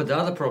 But the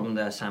other problem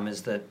there, Sam,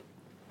 is that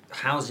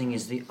housing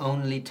is the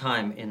only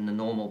time in the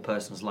normal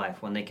person's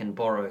life when they can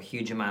borrow a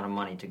huge amount of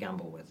money to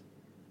gamble with.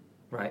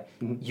 right?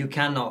 You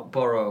cannot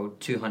borrow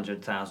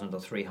 200,000 or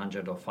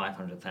 300 or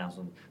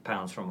 500,000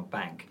 pounds from a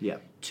bank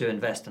to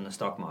invest in the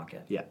stock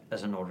market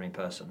as an ordinary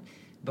person.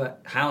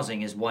 But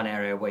housing is one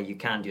area where you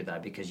can do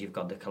that because you've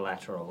got the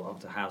collateral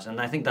of the house.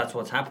 And I think that's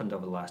what's happened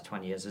over the last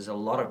 20 years is a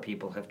lot of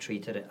people have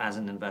treated it as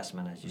an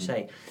investment, as you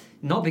say.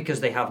 Not because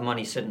they have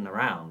money sitting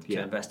around to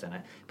invest in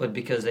it, but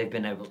because they've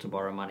been able to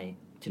borrow money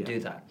to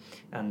do that.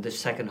 And this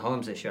second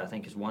homes issue, I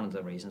think, is one of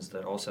the reasons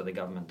that also the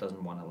government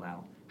doesn't want to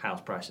allow house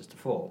prices to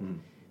fall.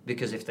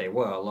 Because if they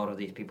were, a lot of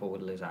these people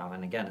would lose out.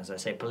 And again, as I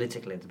say,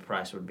 politically, the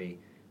price would be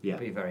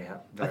very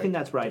I think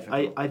that's right.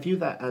 difficult. I view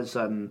that as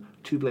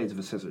two blades of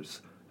a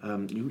scissors.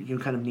 You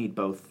kind of need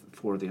both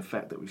for the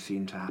effect that we've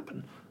seen to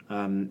happen.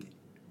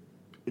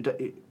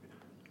 It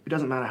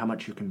doesn't matter how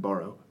much you can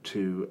borrow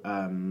to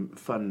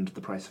fund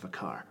the price of a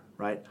car,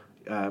 right?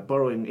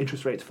 Borrowing,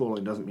 interest rates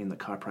falling doesn't mean that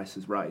car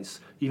prices rise,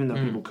 even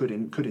though people could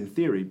in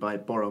theory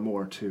borrow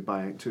more to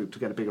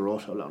get a bigger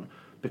auto loan,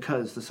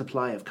 because the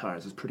supply of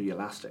cars is pretty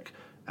elastic.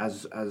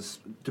 As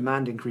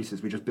demand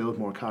increases, we just build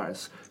more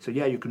cars. So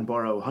you can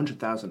borrow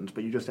 100,000,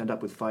 but you just end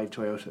up with 5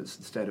 Toyotas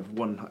instead of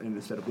one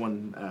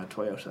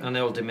Toyota. And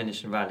they all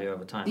diminish in value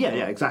over time.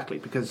 Yeah, exactly.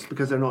 Because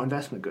they're not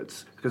investment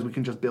goods. Because we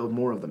can just build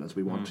more of them as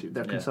we want to.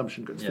 They're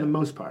consumption goods for the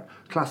most part.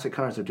 Classic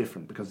cars are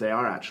different because they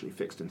are actually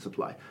fixed in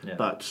supply. Yeah.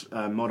 But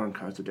modern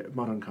cars are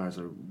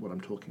what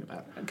I'm talking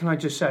about. Can I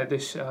just say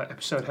this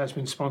episode has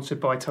been sponsored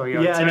by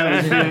Toyota? Yeah, I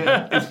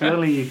know. It's the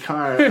only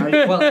car.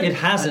 Well, it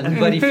hasn't.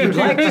 But if you'd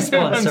like to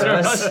sponsor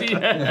us.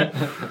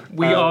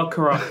 We are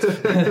corrupt.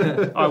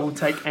 I will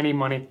take any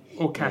money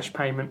or cash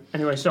payment.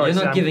 Anyway, sorry,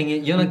 You're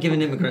not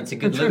giving immigrants a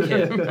good look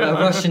here. A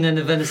Russian and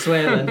a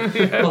Venezuelan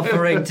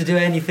offering to do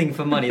anything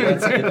for money.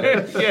 That's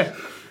good.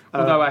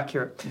 Although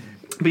accurate.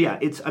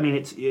 But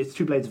it's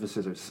two blades of a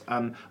scissors.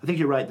 I think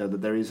you're right though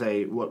that there is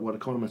what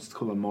economists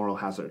call a moral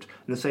hazard.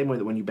 In the same way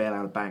that when you bail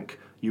out a bank,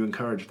 you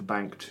encourage the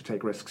bank to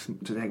take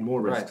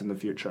more risks in the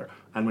future,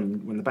 and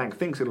when the bank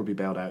thinks it'll be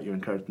bailed out, you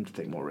encourage them to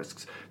take more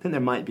risks. I think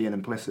there might be an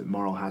implicit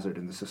moral hazard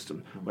in the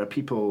system where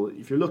people,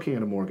 if you're looking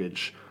at a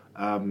mortgage,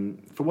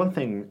 for one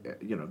thing,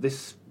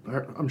 this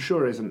I'm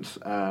sure isn't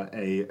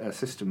a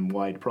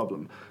system-wide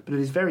problem, but it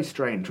is very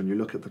strange when you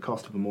look at the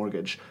cost of a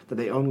mortgage that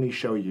they only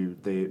show you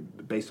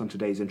based on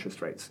today's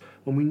interest rates,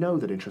 when we know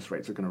that interest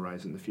rates are going to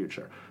rise in the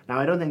future. Now,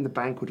 I don't think the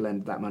bank would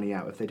lend that money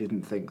out if they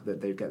didn't think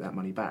that they'd get that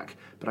money back,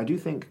 but I do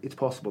think it's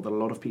possible that a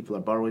lot of people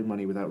are borrowing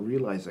money without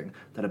realizing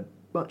that a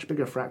much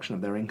bigger fraction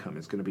of their income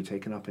is going to be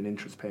taken up in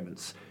interest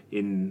payments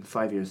in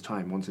 5 years'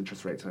 time, once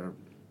interest rates are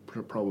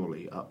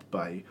probably up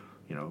by,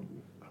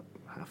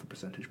 half a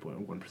percentage point or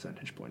 1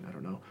 percentage point, I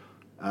don't know.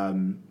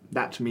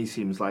 That to me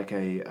seems like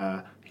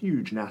a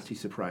huge, nasty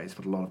surprise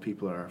that a lot of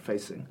people are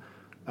facing.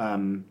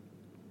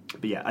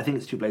 But yeah, I think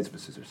it's two blades of a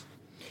scissors.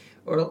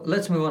 Well,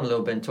 let's move on a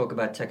little bit and talk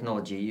about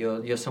technology.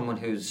 You're someone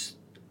who's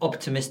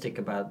optimistic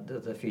about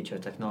the future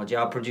of technology.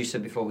 Our producer,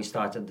 before we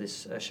started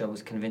this show,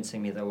 was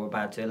convincing me that we're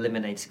about to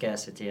eliminate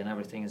scarcity and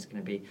everything is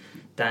going to be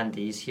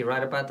dandy. Is he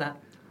right about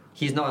that?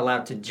 He's not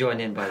allowed to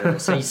join in, by the way,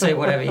 so you say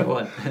whatever you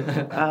want.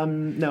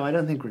 No, I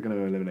don't think we're going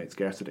to eliminate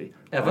scarcity.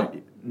 Ever?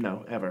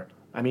 No, ever.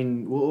 I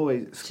mean, we'll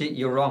always... See,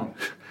 you're wrong.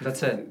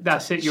 That's it.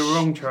 That's it, you're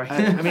wrong, Troy.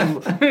 I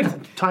mean,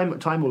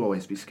 time will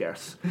always be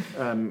scarce.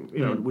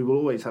 We will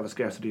always have a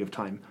scarcity of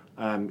time.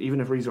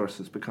 Even if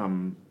resources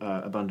become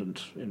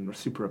abundant or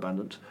super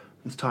abundant,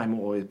 this time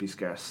will always be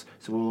scarce.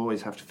 So we'll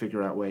always have to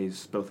figure out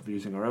ways both of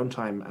using our own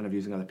time and of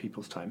using other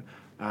people's time.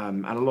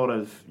 And a lot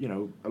of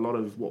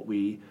what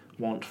we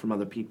want from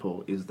other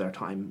people is their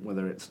time,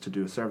 whether it's to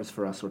do a service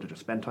for us or to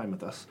just spend time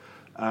with us.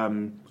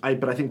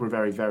 But I think we're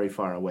very, very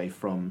far away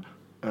from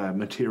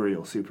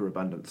material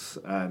superabundance.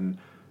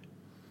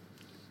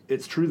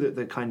 It's true that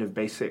the kind of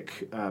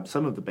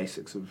some of the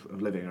basics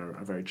of living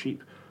are very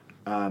cheap.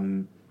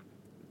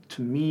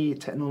 To me,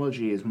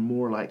 technology is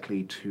more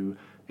likely to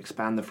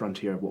expand the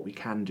frontier of what we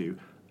can do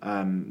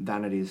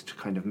than it is to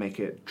kind of make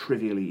it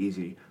trivially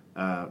easy.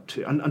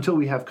 Until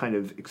we have kind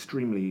of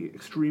extremely,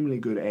 extremely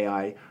good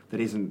AI that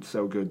isn't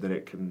so good that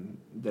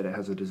it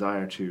has a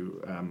desire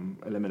to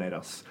eliminate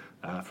us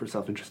for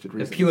self-interested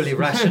reasons. A purely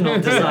rational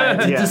desire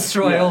to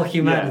destroy all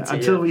humanity. Yeah.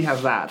 Until we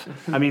have that,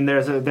 I mean,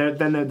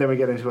 then we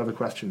get into other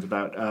questions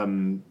about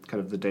kind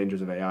of the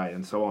dangers of AI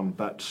and so on.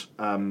 But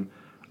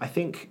I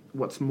think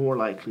what's more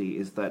likely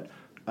is that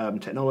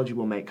technology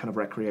will make kind of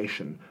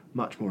recreation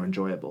much more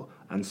enjoyable.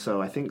 And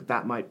so I think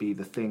that might be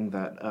the thing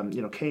that,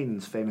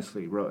 Keynes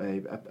famously wrote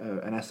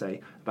an essay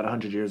about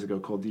 100 years ago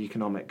called The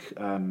Economic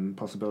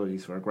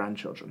Possibilities for Our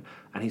Grandchildren.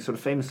 And he sort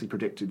of famously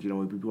predicted,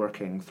 we'd be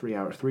working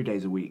 3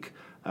 days a week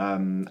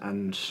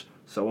and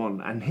so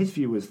on. And his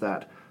view was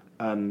that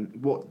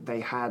what they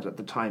had at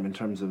the time in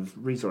terms of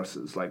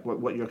resources, like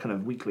what your kind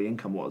of weekly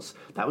income was,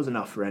 that was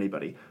enough for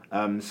anybody.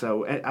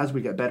 So as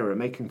we get better at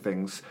making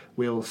things,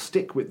 we'll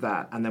stick with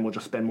that and then we'll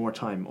just spend more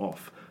time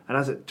off. And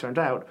as it turned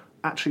out,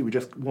 actually we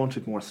just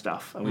wanted more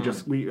stuff, and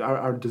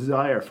our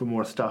desire for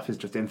more stuff is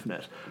just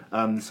infinite.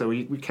 So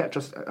we kept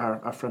just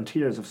our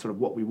frontiers of sort of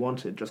what we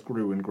wanted just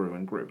grew and grew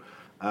and grew,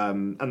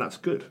 and that's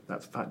good.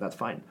 That's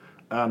fine.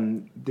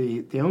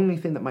 The only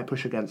thing that might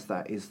push against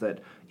that is that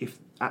if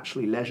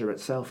actually leisure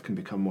itself can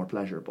become more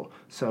pleasurable.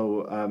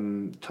 So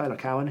Tyler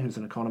Cowen, who's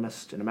an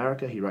economist in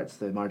America, he writes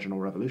the Marginal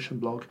Revolution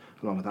blog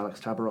along with Alex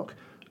Tabarrok.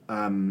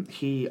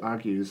 He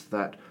argues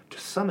that to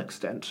some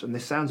extent, and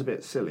this sounds a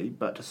bit silly,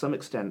 but to some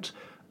extent,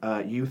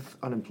 youth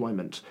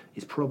unemployment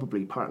is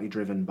probably partly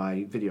driven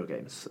by video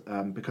games,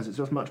 because it's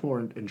just much more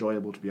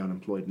enjoyable to be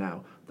unemployed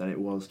now than it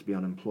was to be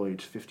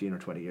unemployed 15 or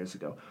 20 years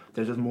ago.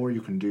 There's just more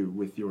you can do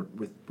with your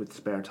with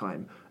spare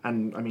time.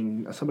 And I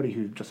mean, as somebody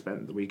who just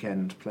spent the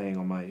weekend playing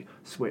on my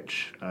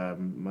Switch,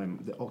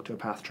 the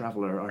Octopath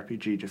Traveler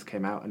RPG just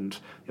came out, and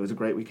it was a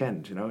great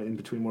weekend. You know, in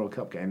between World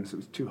Cup games, it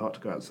was too hot to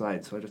go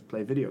outside, so I just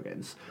played video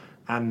games.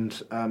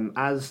 And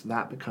as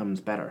that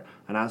becomes better,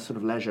 and as sort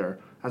of leisure,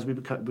 as we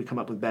come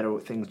up with better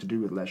things to do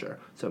with leisure,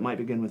 so it might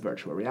begin with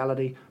virtual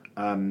reality.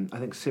 I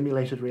think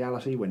simulated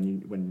reality,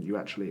 when you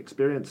actually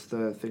experience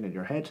the thing in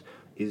your head,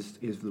 is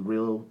the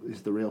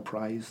real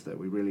prize that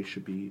we really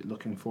should be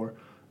looking for.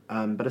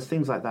 But as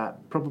things like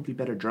that, probably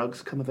better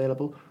drugs come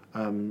available.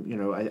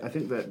 I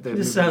think that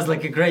this sounds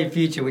like a great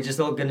future. We're just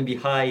all going to be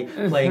high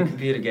playing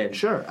computer games.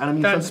 Sure, and I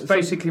mean that's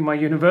basically my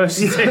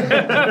university.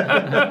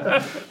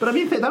 But I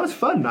mean that was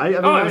fun.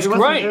 It was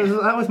great.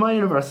 That was my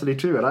university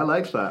too, and I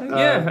liked that.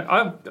 Yeah,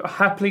 I'd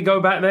happily go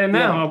back there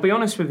now. Yeah. I'll be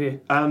honest with you.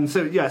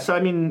 So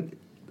I mean,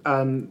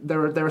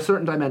 there are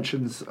certain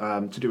dimensions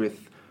to do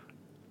with,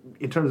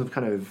 in terms of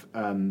kind of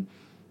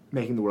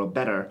making the world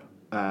better.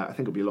 I think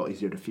it'll be a lot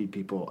easier to feed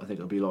people. I think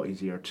it'll be a lot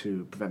easier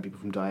to prevent people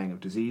from dying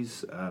of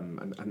disease,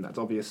 and that's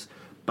obvious.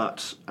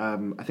 But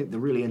I think the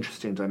really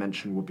interesting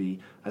dimension will be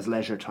as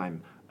leisure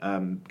time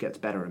gets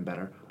better and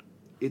better.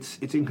 It's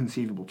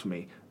inconceivable to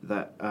me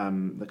that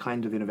the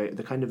kind of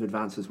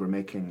advances we're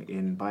making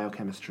in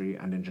biochemistry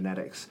and in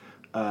genetics,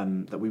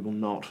 that we will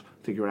not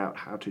figure out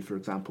how to, for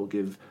example,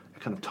 give a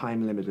kind of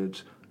time-limited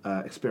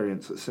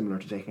experience that's similar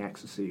to taking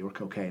ecstasy or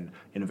cocaine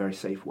in a very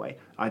safe way.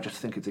 I just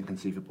think it's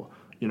inconceivable.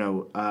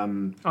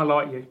 I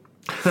like you.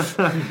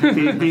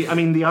 The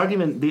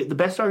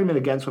best argument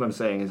against what I'm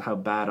saying is how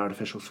bad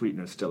artificial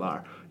sweeteners still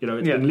are.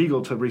 It's been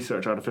legal to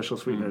research artificial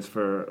sweeteners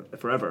for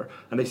forever,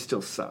 and they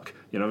still suck.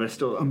 They're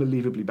still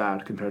unbelievably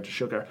bad compared to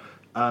sugar,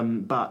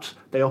 but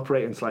they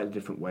operate in slightly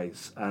different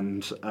ways.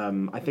 And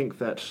I think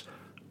that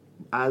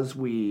as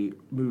we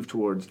move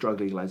towards drug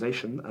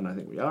legalization, and I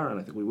think we are, and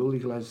I think we will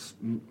legalize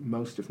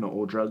most, if not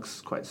all, drugs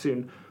quite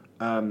soon.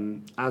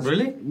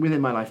 Really?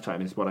 Within my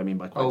lifetime is what I mean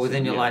by quite soon.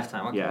 Within your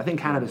lifetime, okay. Yeah, I think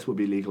cannabis will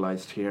be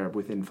legalized here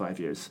within 5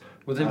 years.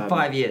 Within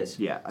 5 years?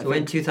 Yeah. So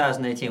in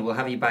 2018, we'll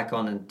have you back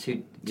on in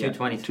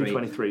 223.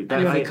 223.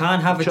 And if we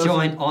can't have a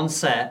joint on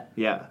set...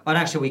 Yeah. And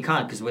actually we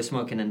can't, because we're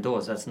smoking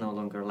indoors. That's no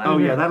longer allowed. Oh,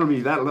 yeah,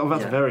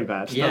 that's very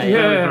bad. Yeah, that's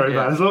very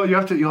bad. As long,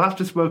 you'll have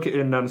to smoke it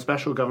in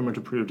special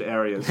government-approved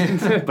areas.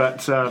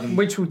 But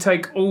which will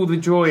take all the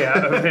joy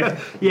out of it.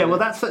 Yeah, well,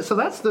 that's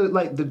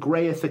the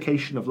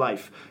greyification of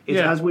life.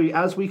 As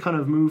we kind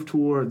of move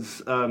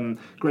towards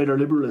greater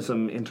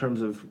liberalism in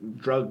terms of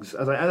drugs,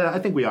 as I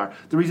think we are.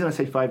 The reason I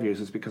say 5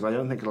 years is because I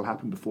don't think it'll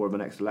happen before the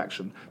next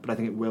election, but I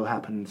think it will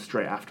happen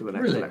straight after the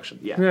next election.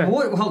 Yeah.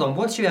 Well, hold on,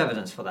 what's your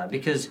evidence for that?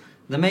 Because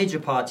the major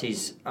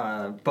parties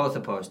both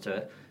opposed to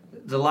it.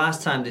 The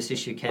last time this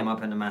issue came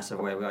up in a massive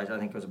way, I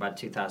think it was about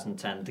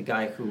 2010, the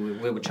guy who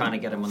we were trying to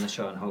get him on the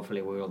show, and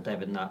hopefully we will,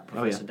 David Nutt,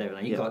 Professor David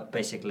Nutt, he got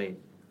basically...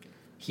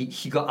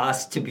 He got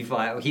asked to be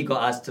fired. He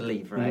got asked to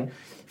leave, right,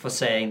 for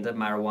saying that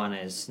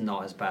marijuana is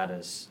not as bad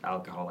as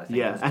alcohol. I think.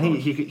 Yeah, and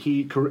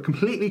he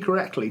completely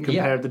correctly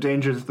compared the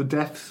dangers, the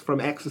deaths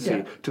from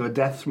ecstasy to the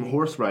deaths from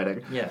horse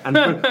riding. Yeah,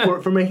 and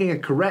for making a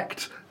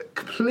correct,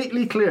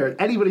 completely clear,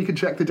 anybody could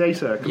check the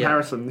data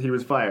comparison. He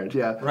was fired.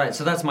 Yeah, right.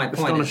 So that's my point.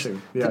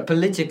 Astonishing. That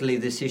politically,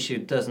 this issue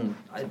doesn't.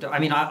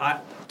 I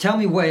tell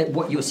me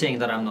what you're seeing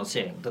that I'm not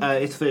seeing.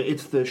 It's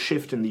the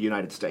shift in the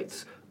United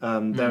States.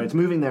 It's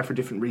moving there for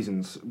different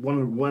reasons.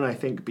 One I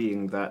think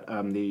being that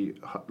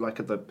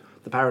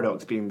the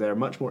paradox being their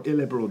much more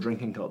illiberal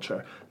drinking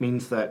culture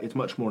means that it's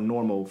much more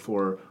normal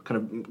for kind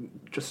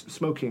of just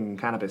smoking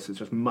cannabis is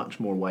just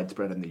much more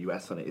widespread in the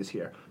US than it is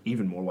here,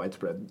 even more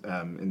widespread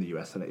in the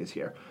US than it is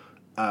here.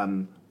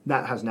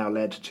 That has now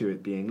led to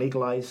it being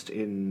legalized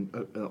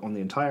on the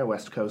entire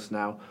West Coast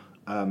now.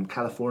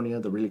 California,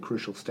 the really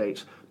crucial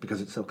state,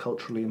 because it's so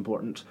culturally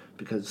important,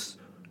 because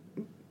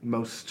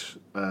most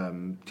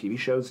TV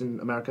shows in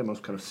America,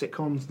 most kind of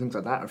sitcoms, things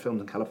like that, are filmed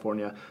in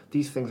California.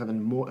 These things have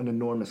an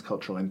enormous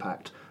cultural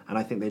impact, and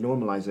I think they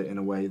normalize it in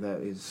a way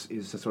that is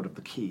sort of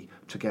the key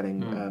to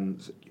getting,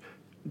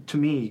 to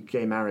me,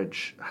 gay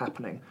marriage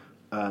happening.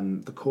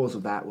 The cause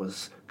of that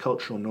was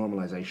cultural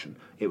normalization.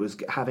 It was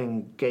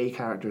having gay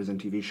characters in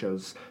TV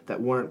shows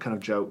that weren't kind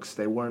of jokes.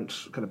 They weren't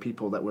kind of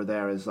people that were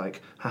there as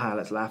like, haha,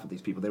 let's laugh at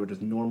these people. They were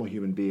just normal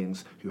human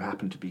beings who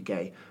happened to be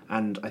gay.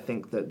 And I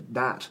think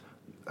that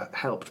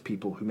helped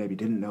people who maybe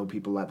didn't know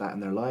people like that in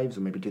their lives,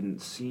 or maybe didn't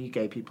see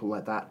gay people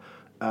like that,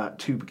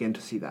 to begin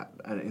to see that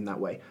in that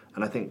way.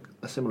 And I think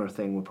a similar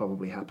thing will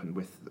probably happen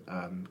with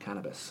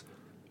cannabis.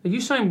 Are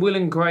you saying Will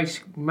and Grace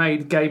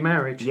made gay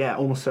marriage? Yeah,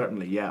 almost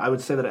certainly, yeah. I would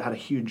say that it had a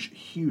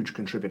huge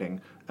contributing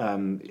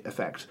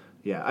effect.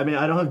 Yeah, I mean,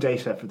 I don't have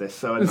data for this,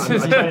 so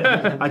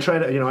I try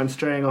to, I'm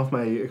straying off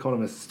my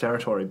economist's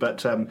territory.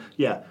 But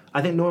yeah,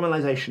 I think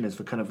normalization is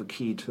the kind of the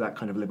key to that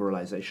kind of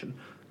liberalization.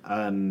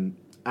 And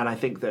I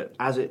think that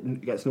as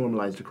it gets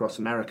normalized across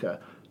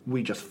America,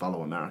 we just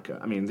follow America.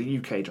 I mean, the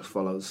UK just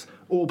follows,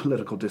 all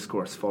political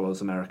discourse follows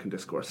American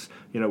discourse.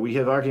 We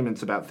have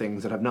arguments about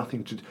things that have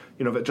nothing to,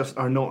 that just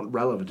are not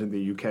relevant in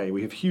the UK.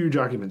 We have huge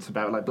arguments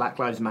about, like, Black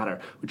Lives Matter,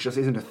 which just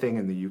isn't a thing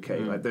in the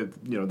UK. Like,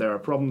 there are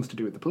problems to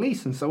do with the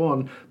police and so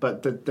on,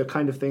 but the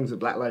kind of things that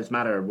Black Lives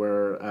Matter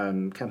were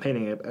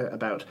campaigning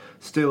about,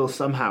 still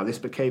somehow this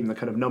became the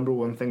kind of number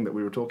one thing that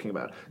we were talking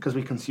about, because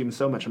we consume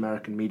so much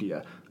American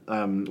media.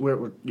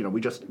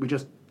 We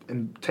just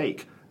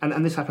take.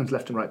 And this happens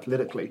left and right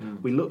politically.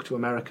 We look to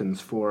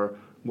Americans for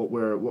what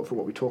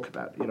we talk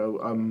about.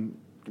 One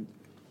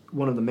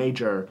of the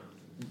major,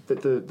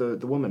 the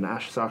woman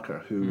Ash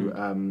Sarkar,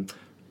 who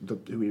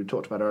we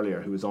talked about earlier,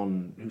 who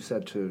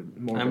said to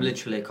Morgan, "I'm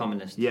literally a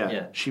communist."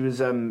 Yeah. She was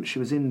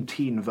in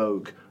Teen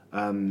Vogue.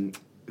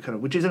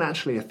 Which isn't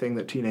actually a thing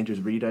that teenagers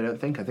read, I don't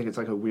think. I think it's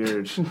like a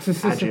weird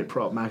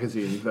agitprop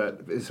magazine that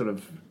is sort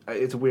of,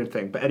 it's a weird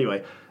thing. But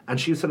anyway, and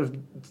she was sort of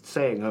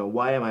saying,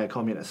 why am I a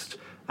communist?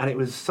 And it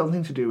was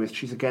something to do with,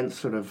 she's against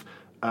sort of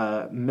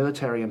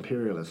military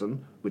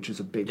imperialism, which is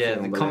a big thing. Yeah,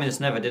 the communists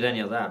never did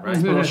any of that,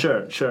 right? Well,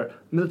 sure.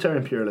 Military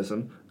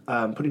imperialism,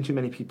 putting too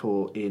many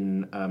people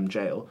in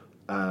jail.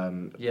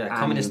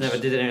 Communists never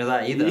did any of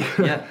that either.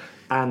 Yeah.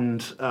 And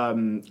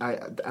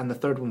the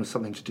third one was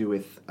something to do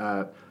with...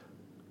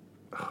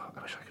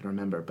 I wish I could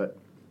remember, but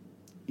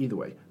either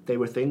way, they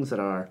were things that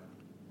are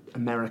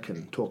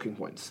American talking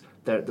points.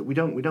 That we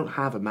don't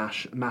have a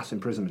mass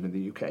imprisonment in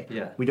the UK.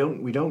 Yeah. We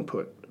don't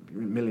put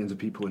millions of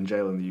people in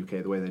jail in the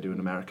UK the way they do in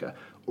America.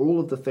 All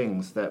of the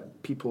things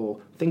that people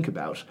think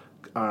about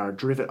are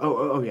driven.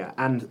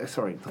 And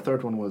sorry, the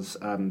third one was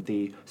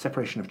the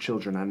separation of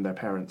children and their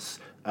parents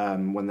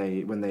when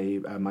they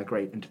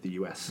migrate into the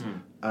US,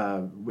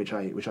 which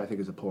I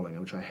think is appalling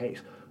and which I hate.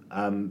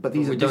 But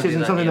this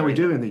isn't something that we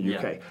do in the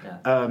UK.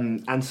 Yeah.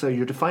 And so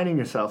you're defining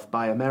yourself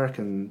by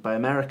American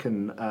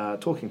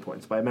talking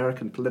points, by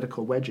American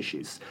political wedge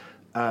issues.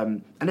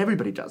 And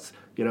everybody does.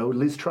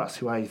 Liz Truss,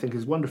 who I think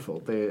is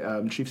wonderful,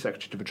 the Chief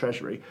Secretary to the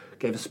Treasury,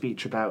 gave a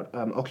speech about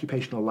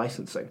occupational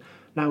licensing.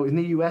 Now, in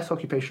the US,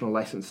 occupational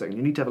licensing,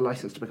 you need to have a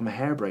license to become a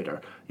hair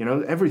braider.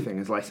 Everything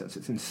is licensed.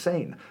 It's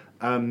insane.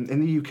 In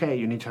the UK,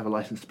 you need to have a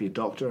license to be a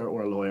doctor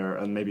or a lawyer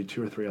and maybe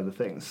 2 or 3 other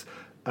things.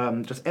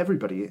 Just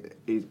everybody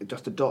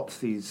just adopts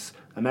these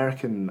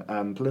American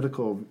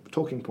political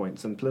talking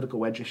points and political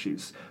wedge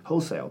issues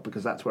wholesale,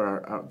 because that's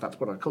where that's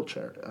what our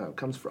culture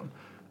comes from.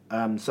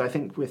 So I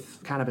think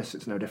with cannabis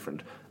it's no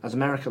different. As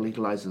America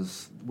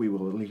legalizes, we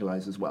will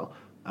legalize as well.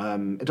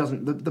 It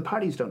doesn't. The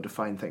parties don't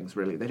define things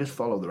really. They just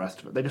follow the rest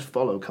of it. They just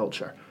follow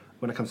culture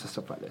when it comes to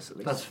stuff like this. At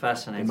least that's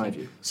fascinating. In my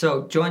view.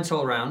 So joints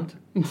all round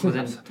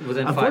within 5 years.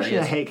 Unfortunately,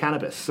 I hate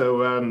cannabis. So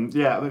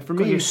for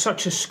me, you're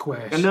such a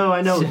square. No,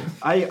 I know.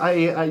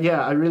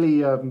 I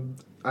really.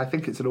 I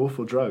think it's an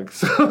awful drug.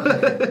 So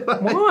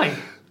Why?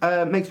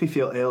 It makes me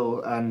feel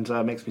ill and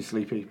makes me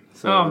sleepy.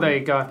 So, there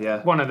you go.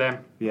 Yeah. One of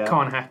them. Yeah.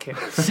 Can't hack it.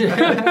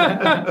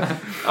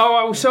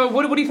 So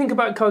what do you think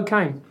about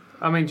cocaine?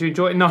 I mean, do you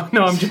enjoy it? No,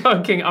 I'm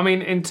joking. I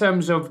mean, in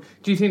terms of,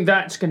 do you think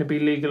that's going to be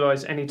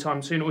legalised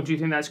anytime soon, or do you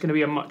think that's going to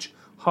be a much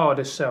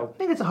harder sell? I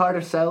think it's a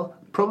harder sell.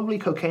 Probably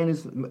cocaine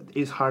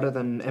is harder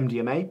than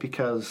MDMA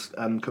because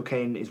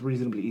cocaine is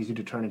reasonably easy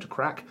to turn into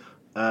crack.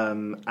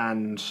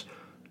 And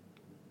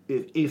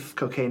if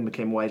cocaine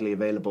became widely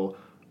available,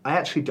 I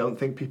actually don't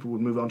think people would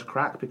move on to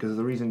crack, because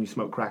the reason you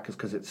smoke crack is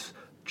because it's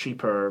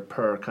cheaper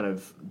per kind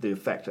of the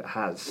effect it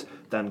has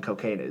than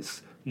cocaine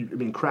is.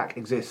 Crack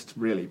exists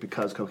really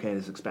because cocaine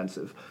is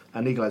expensive,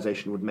 and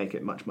legalization would make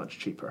it much, much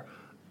cheaper.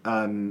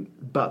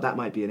 But that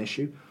might be an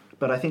issue.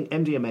 But I think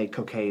MDMA,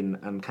 cocaine,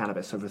 and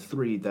cannabis are the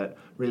 3 that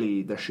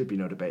really there should be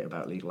no debate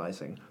about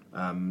legalizing.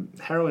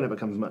 Heroin, it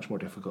becomes much more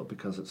difficult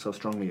because it's so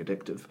strongly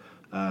addictive.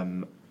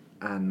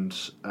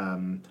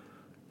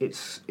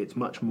 It's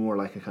much more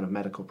like a kind of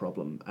medical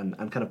problem and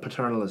kind of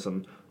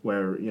paternalism,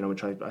 where,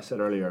 which I said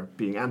earlier,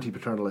 being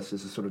anti-paternalist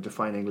is a sort of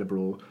defining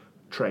liberal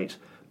trait.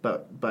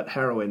 But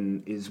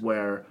heroin is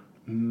where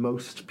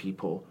most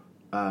people,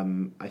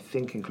 I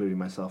think, including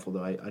myself,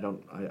 although I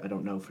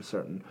don't know for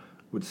certain,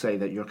 would say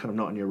that you're kind of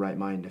not in your right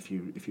mind if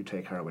you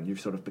take heroin.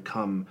 You've sort of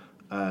become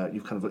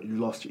you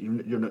lost.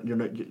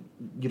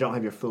 You don't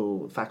have your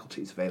full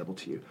faculties available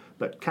to you.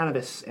 But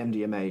cannabis,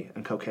 MDMA,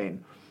 and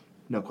cocaine,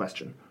 no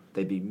question,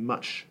 they'd be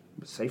much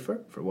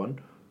safer for one.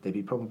 They'd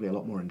be probably a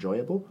lot more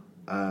enjoyable,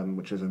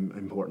 which is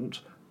important.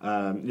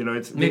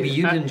 It's maybe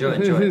you'd enjoy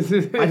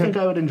it. I think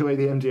I would enjoy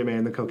the MDMA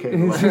and the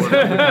cocaine a lot more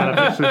than the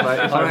cannabis.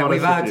 All right,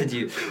 we've outed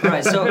you. All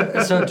right,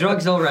 so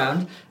drugs all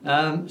round.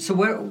 So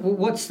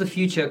what's the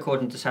future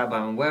according to Sir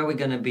Bowman? Where are we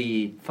going to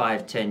be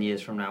 5-10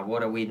 years from now?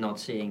 What are we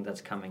not seeing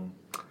that's coming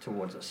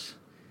towards us?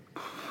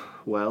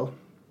 Well,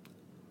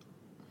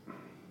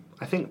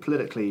 I think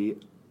politically,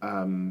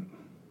 a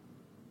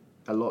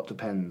lot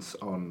depends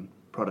on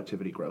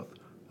productivity growth.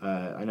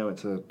 I know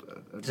it's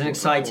it's an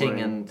exciting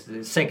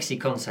and sexy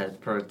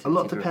concept. A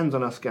lot depends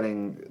on us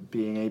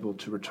being able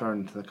to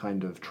return to the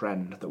kind of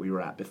trend that we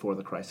were at before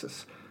the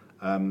crisis.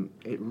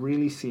 It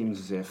really seems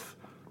as if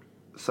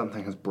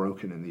something has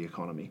broken in the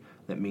economy.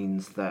 That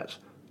means that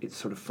it's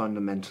sort of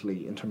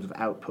fundamentally, in terms of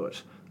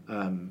output,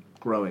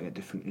 growing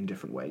in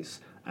different ways,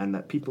 and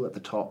that people at the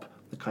top,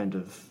 the kind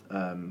of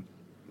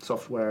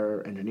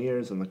software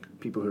engineers and the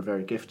people who are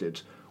very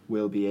gifted,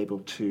 will be able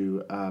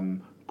to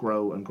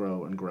grow and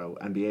grow and grow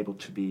and be able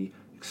to be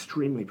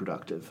extremely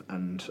productive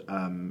and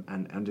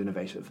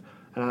innovative.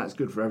 And that's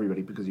good for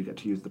everybody because you get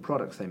to use the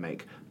products they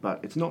make. But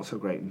it's not so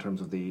great in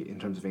terms of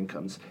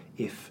incomes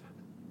if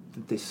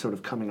this sort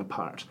of coming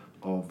apart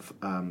of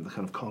the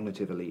kind of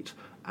cognitive elite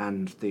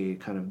and the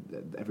kind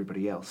of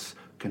everybody else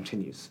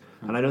continues.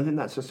 And I don't think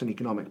that's just an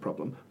economic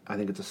problem. I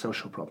think it's a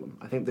social problem.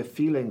 I think the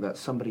feeling that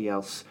somebody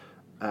else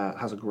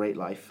has a great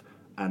life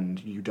and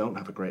you don't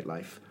have a great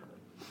life,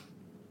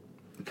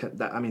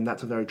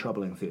 that's a very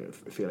troubling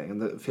feeling.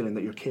 And the feeling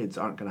that your kids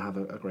aren't going to have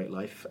a great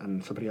life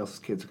and somebody else's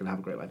kids are going to have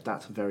a great life,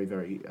 that's a very,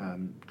 very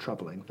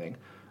troubling thing.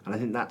 And I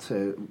think that's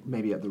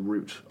maybe at the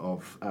root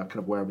of kind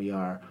of where we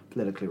are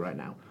politically right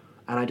now.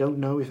 And I don't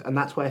know and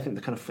that's why I think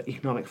the kind of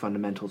economic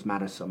fundamentals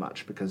matter so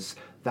much, because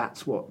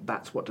that's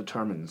what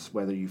determines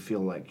whether you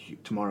feel like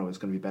tomorrow is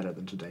going to be better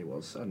than today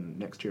was, and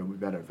next year will be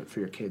better for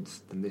your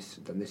kids than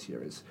this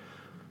year is.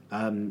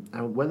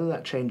 And whether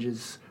that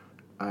changes,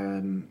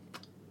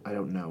 I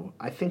don't know.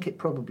 I think it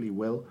probably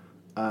will.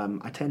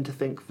 I tend to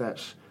think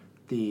that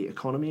the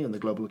economy and the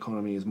global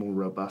economy is more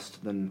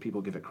robust than people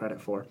give it credit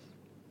for.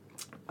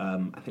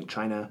 I think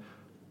China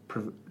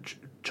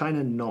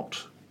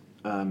not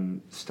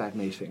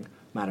stagnating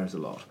matters a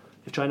lot.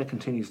 If China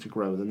continues to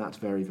grow, then that's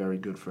very, very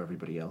good for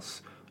everybody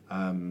else.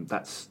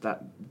 That's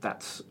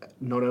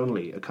not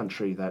only a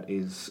country that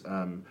is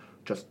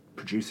just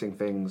producing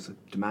things,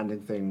 demanding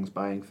things,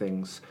 buying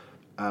things,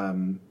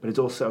 but it's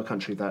also a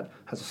country that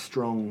has a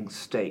strong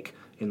stake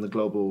in the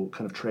global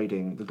kind of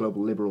trading, the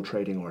global liberal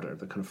trading order,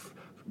 the kind of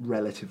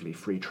relatively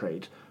free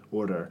trade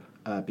order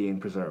being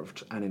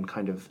preserved, and in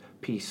kind of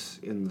peace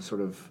in the sort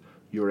of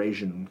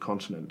Eurasian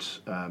continent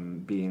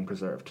being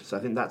preserved. So I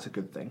think that's a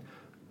good thing.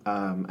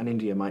 And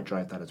India might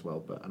drive that as well,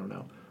 but I don't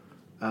know.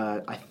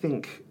 I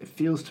think it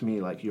feels to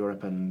me like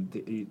Europe and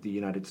the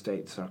United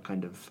States are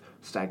kind of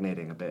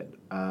stagnating a bit.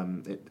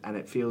 And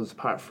it feels,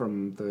 apart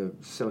from the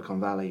Silicon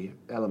Valley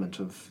element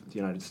of the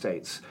United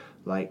States,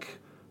 like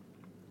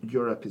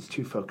Europe is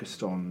too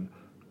focused on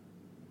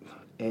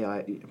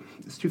AI.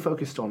 It's too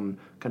focused on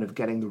kind of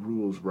getting the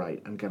rules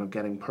right and kind of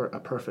getting a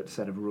perfect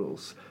set of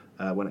rules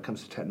when it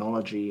comes to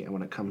technology and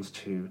when it comes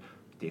to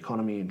the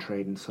economy and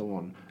trade and so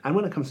on. And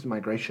when it comes to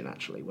migration,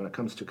 actually, when it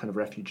comes to kind of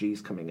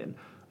refugees coming in.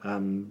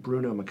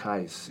 Bruno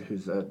Macais,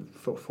 who's a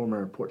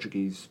former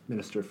Portuguese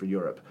minister for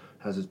Europe,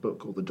 has his book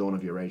called The Dawn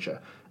of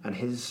Eurasia. And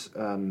his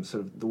sort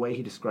of the way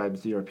he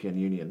describes the European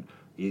Union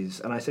is,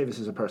 and I say this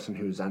as a person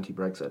who's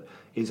anti-Brexit,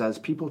 is as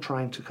people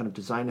trying to kind of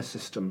design a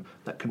system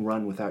that can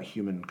run without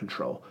human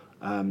control.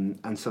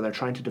 And so they're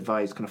trying to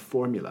devise kind of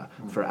formula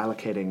for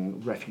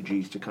allocating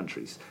refugees to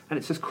countries. And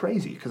it's just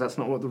crazy, because that's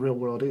not what the real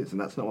world is, and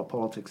that's not what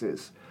politics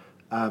is.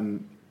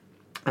 And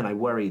I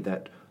worry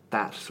that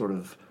sort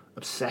of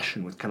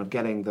obsession with kind of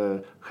getting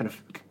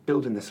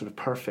building this sort of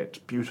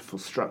perfect, beautiful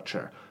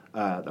structure,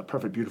 a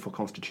perfect, beautiful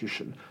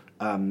constitution,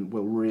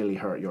 will really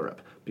hurt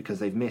Europe, because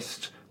they've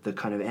missed the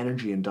kind of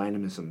energy and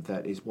dynamism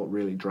that is what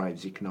really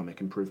drives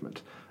economic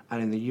improvement.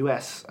 And in the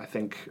US, I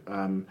think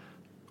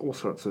all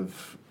sorts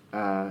of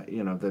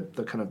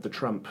the kind of the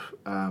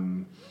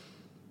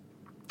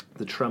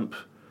Trump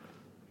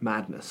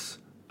madness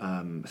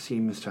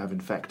seems to have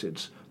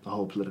infected the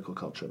whole political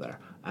culture there,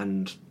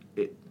 and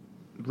it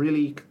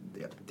really,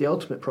 the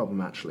ultimate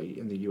problem actually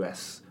in the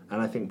US, and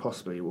I think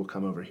possibly it will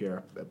come over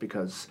here,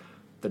 because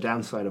the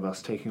downside of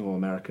us taking all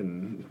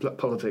American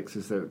politics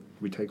is that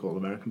we take all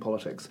American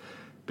politics,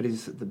 but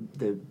is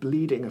the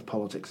bleeding of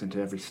politics into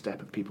every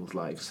step of people's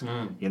lives.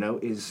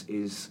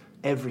 Is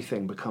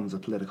everything becomes a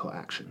political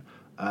action.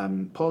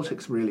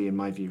 Politics really, in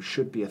my view,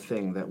 should be a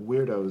thing that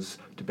weirdos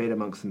debate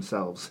amongst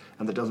themselves,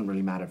 and that doesn't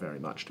really matter very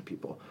much to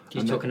people.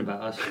 He's talking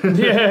about us.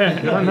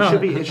 Yeah,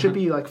 it should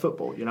be like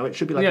football. It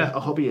should be like a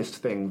hobbyist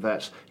thing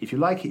that if you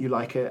like it, you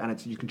like it,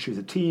 and you can choose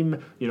a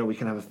team. We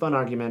can have a fun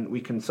argument.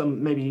 We can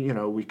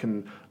we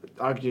can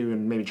argue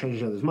and maybe change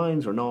each other's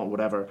minds or not,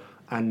 whatever.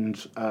 And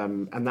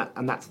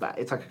that's that.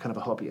 It's like a kind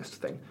of a hobbyist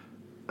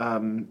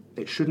thing.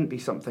 It shouldn't be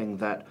something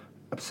that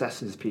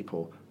obsesses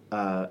people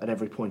at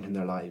every point in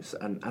their lives,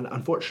 and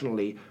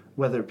unfortunately,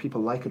 whether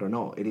people like it or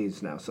not, it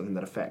is now something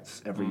that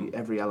affects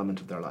every element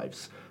of their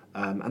lives,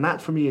 and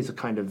that for me is a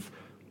kind of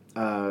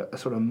a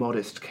sort of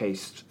modest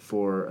case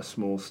for a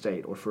small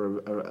state or for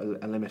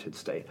a limited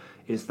state,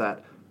 is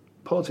that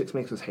politics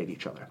makes us hate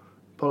each other.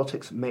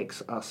 Politics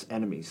makes us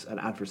enemies and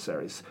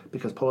adversaries,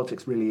 because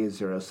politics really is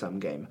zero-sum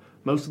game.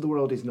 Most of the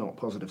world is not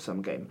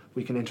positive-sum game.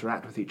 We can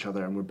interact with each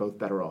other and we're both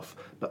better off,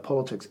 but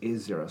politics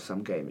is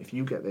zero-sum game. If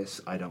you get this,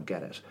 I don't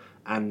get it.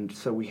 And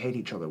so we hate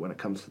each other when it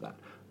comes to that.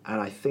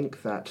 And I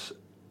think that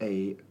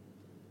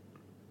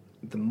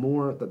the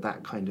more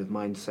that kind of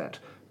mindset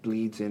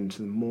bleeds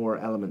into the more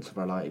elements of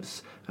our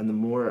lives, and the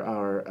more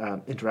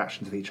our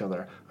interactions with each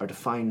other are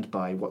defined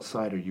by what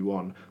side are you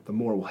on, the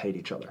more we'll hate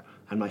each other.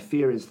 And my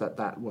fear is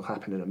that will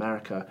happen in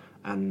America,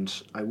 and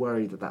I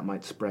worry that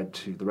might spread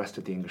to the rest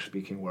of the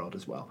English-speaking world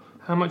as well.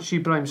 How much do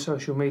you blame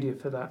social media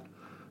for that?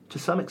 To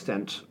some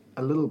extent,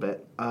 a little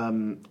bit.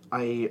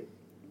 I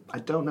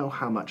don't know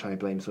how much I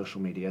blame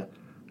social media.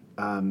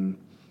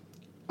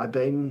 I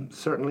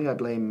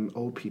blame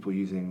old people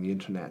using the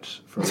internet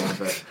for a lot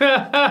of it.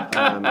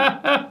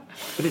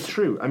 But it's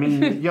true. I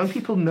mean, young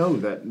people know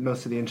that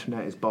most of the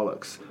internet is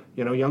bollocks.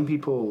 You know, young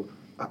people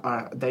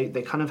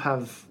they kind of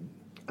have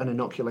an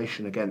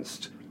inoculation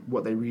against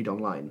what they read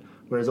online,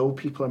 whereas old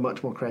people are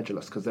much more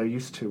credulous because they're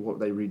used to what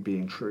they read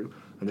being true,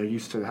 and they're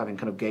used to having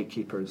kind of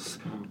gatekeepers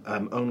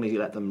only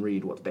let them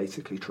read what's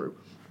basically true.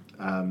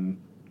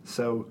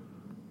 So,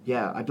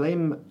 yeah, I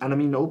blame, and I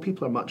mean, old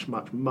people are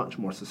much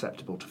more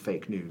susceptible to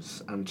fake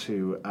news, and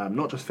to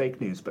not just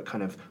fake news, but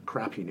kind of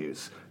crappy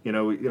news. You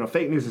know,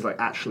 fake news is like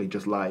actually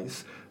just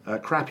lies.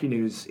 Crappy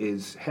news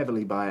is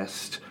heavily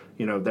biased.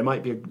 You know, there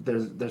might be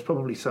there's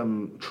probably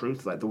some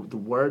truth, like the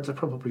words are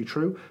probably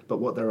true, but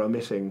what they're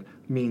omitting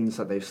means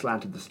that they've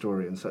slanted the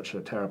story in such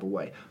a terrible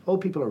way. Old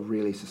people are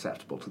really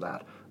susceptible to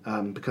that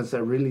because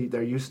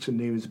they're used to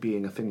news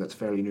being a thing that's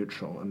fairly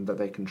neutral and that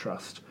they can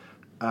trust.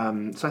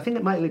 So I think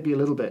it might be a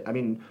little bit. I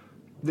mean,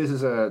 this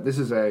is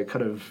a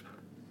kind of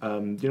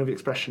you know the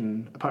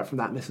expression, apart from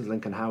that, Mrs.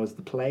 Lincoln, how is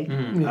the play?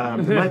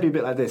 It might be a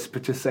bit like this,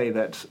 but to say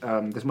that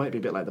this might be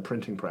a bit like the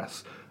printing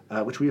press,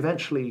 which we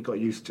eventually got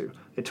used to.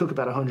 It took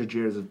about 100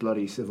 years of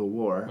bloody civil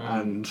war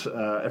and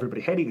everybody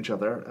hating each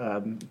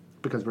other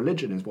because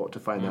religion is what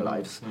defined their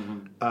lives.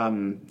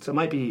 So it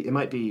might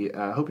be.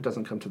 I hope it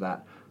doesn't come to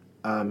that.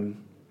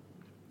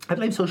 I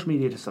blame social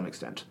media to some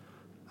extent.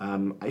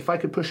 If I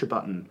could push a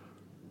button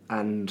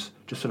and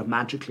just sort of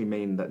magically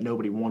mean that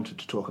nobody wanted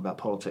to talk about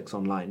politics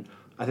online,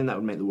 I think that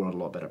would make the world a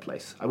lot better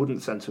place. I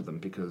wouldn't censor them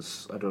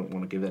because I don't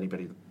want to give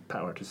anybody the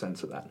power to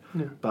censor that.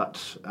 Yeah.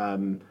 But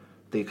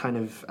they kind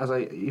of,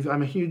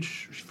 I'm a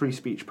huge free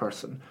speech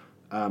person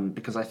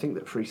because I think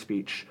that free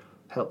speech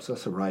helps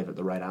us arrive at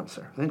the right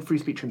answer. I think free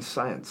speech in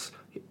science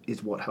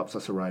is what helps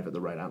us arrive at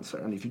the right answer.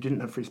 And if you didn't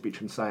have free speech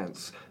in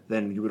science,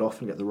 then you would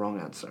often get the wrong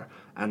answer.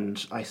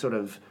 And I sort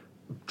of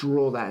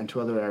draw that into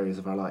other areas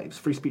of our lives.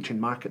 Free speech in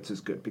markets is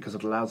good because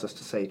it allows us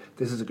to say,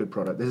 this is a good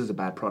product, this is a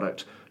bad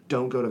product,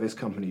 don't go to this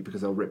company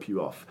because they'll rip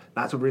you off.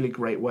 That's a really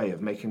great way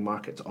of making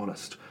markets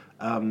honest.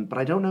 But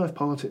I don't know if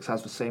politics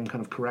has the same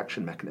kind of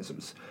correction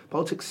mechanisms.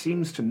 Politics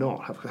seems to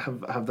not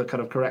have the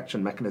kind of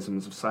correction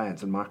mechanisms of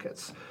science and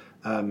markets.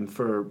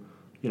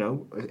 You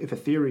know, if a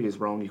theory is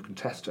wrong, you can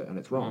test it and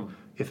it's wrong.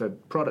 If a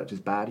product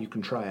is bad, you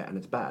can try it and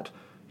it's bad.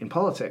 In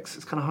politics,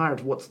 it's kind of hard.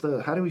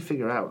 How do we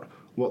figure out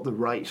what the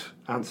right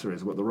answer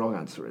is, what the wrong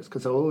answer is?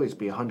 Because there'll always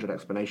be 100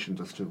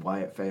 explanations as to why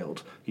it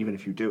failed, even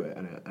if you do it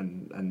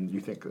and you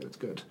think that it's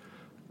good.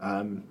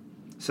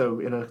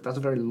 So that's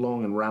a very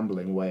long and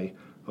rambling way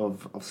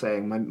of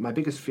saying my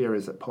biggest fear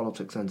is that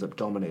politics ends up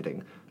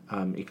dominating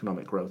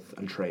economic growth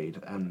and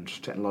trade and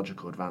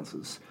technological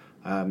advances.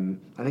 I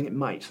think it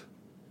might,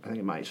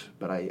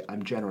 but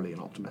I'm generally an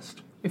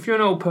optimist. If you're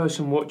an old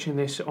person watching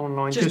this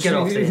online, just get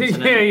off the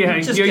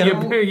internet.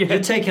 You're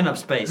taking up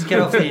space. Get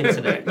off the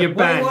internet. You're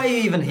banned. Why are you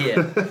even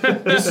here?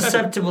 You're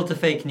susceptible to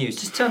fake news.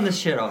 Just turn this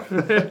shit off.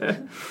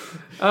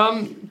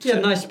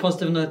 Nice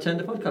positive note to end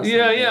the podcast.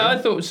 Yeah, I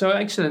thought so.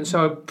 Excellent.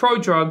 So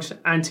pro-drugs,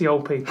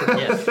 anti-old people.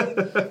 Yes.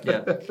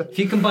 Yeah. If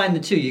you combine the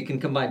two, you can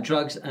combine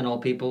drugs and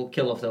old people,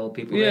 kill off the old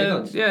people. Yeah,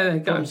 there you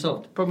go.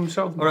 Problem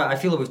solved. All right, I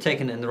feel that we've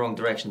taken it in the wrong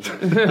direction.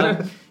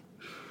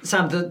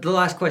 Sam, the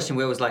last question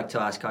we always like to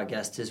ask our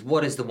guests is,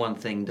 what is the one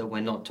thing that we're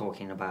not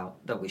talking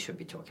about that we should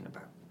be talking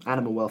about?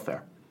 Animal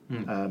welfare.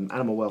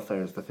 Animal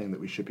welfare is the thing that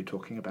we should be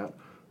talking about.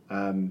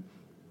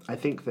 I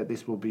think that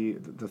this will be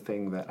the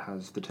thing that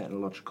has the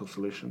technological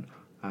solution.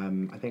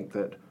 I think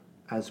that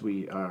as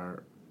we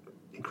are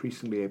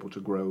increasingly able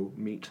to grow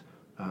meat,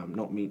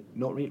 not meat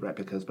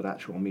replicas, but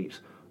actual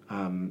meat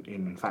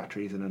in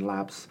factories and in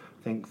labs,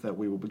 I think that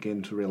we will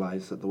begin to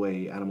realise that the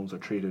way animals are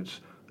treated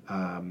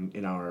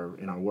in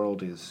our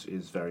world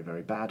is very,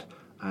 very bad,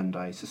 and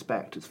I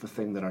suspect it's the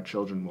thing that our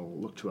children will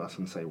look to us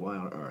and say, why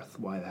on earth,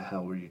 why the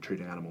hell were you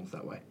treating animals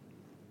that way?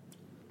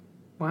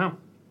 Wow,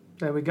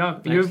 there we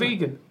go. You're a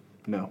vegan?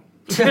 No.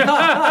 I'm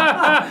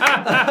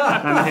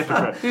a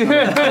hypocrite.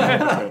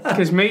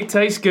 Because meat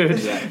tastes good.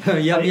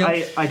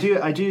 Yeah. I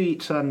do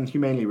eat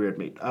humanely reared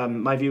meat.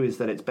 My view is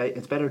that it's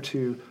better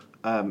to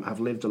have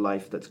lived a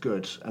life that's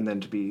good and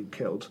then to be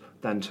killed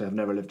than to have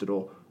never lived at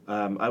all.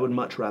 I would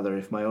much rather,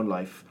 if my own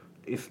life,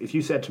 if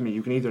you said to me,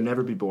 you can either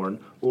never be born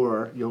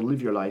or you'll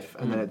live your life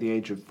and then at the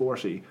age of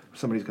 40,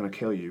 somebody's going to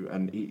kill you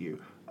and eat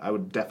you, I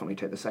would definitely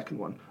take the second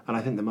one. And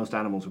I think that most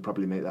animals would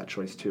probably make that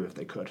choice too if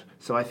they could.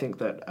 So I think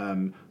that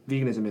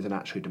veganism isn't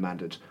actually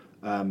demanded.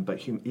 but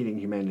eating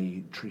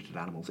humanely treated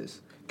animals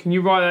is. Can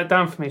you write that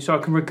down for me so I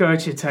can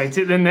regurgitate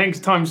it the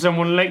next time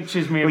someone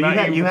lectures me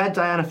about you had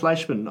Diana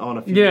Fleischman on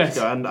a few years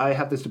ago, and I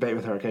have this debate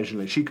with her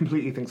occasionally. She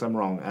completely thinks I'm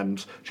wrong,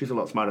 and she's a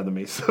lot smarter than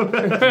me. So.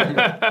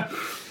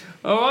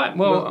 All right,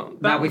 well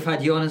now we've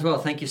had you on as well.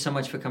 Thank you so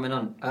much for coming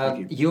on. Thank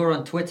you. You're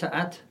on Twitter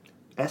at?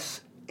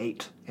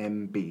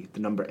 S8MB, the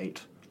number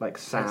 8, like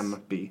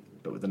Sam B,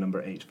 but with the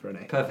number 8 for an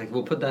A. Perfect.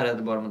 We'll put that at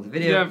the bottom of the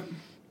video. Yeah.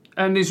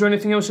 And is there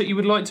anything else that you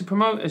would like to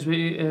promote?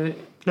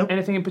 Nope.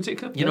 Anything in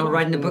particular? You're not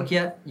writing a book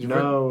yet?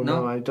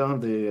 No, I don't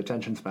have the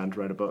attention span to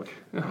write a book.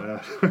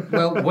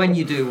 Well, when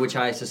you do, which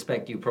I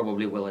suspect you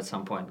probably will at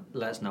some point,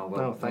 let us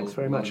know. Thanks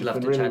very much. We'd love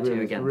It's to been chat to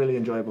you again. really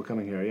enjoyable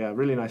coming here. Yeah,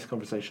 really nice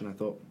conversation, I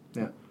thought.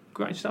 Yeah.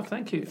 Great stuff,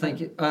 thank you. Thank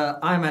you.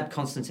 I'm at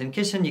Konstantin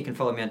Kissen. You can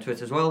follow me on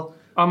Twitter as well.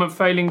 I'm at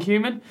Failing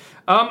Human.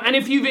 And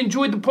if you've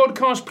enjoyed the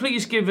podcast,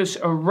 please give us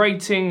a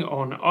rating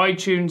on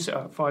iTunes.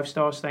 5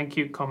 stars, thank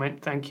you.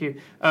 Comment, thank you.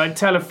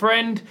 Tell a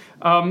friend.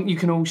 You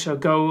can also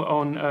go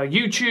on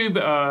YouTube,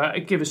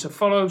 give us a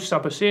follow,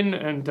 sub us in.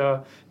 And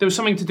there was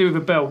something to do with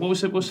a bell. What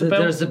was it? What's the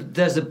bell?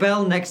 There's a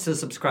bell next to the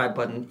subscribe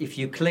button. If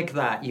you click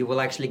that, you will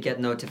actually get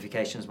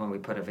notifications when we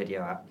put a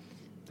video out.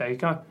 There you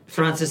go.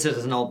 Francis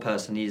is an old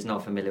person. He's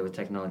not familiar with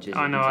technology.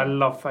 I know, I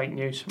love fake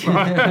news. All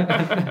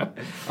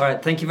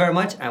right, thank you very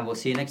much, and we'll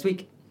see you next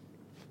week.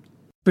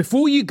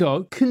 Before you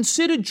go,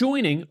 consider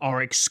joining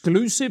our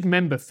exclusive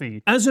member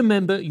feed. As a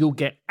member, you'll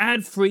get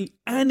ad-free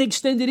and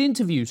extended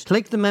interviews.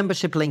 Click the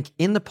membership link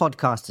in the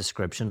podcast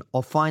description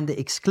or find the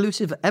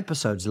exclusive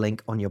episodes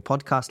link on your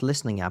podcast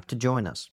listening app to join us.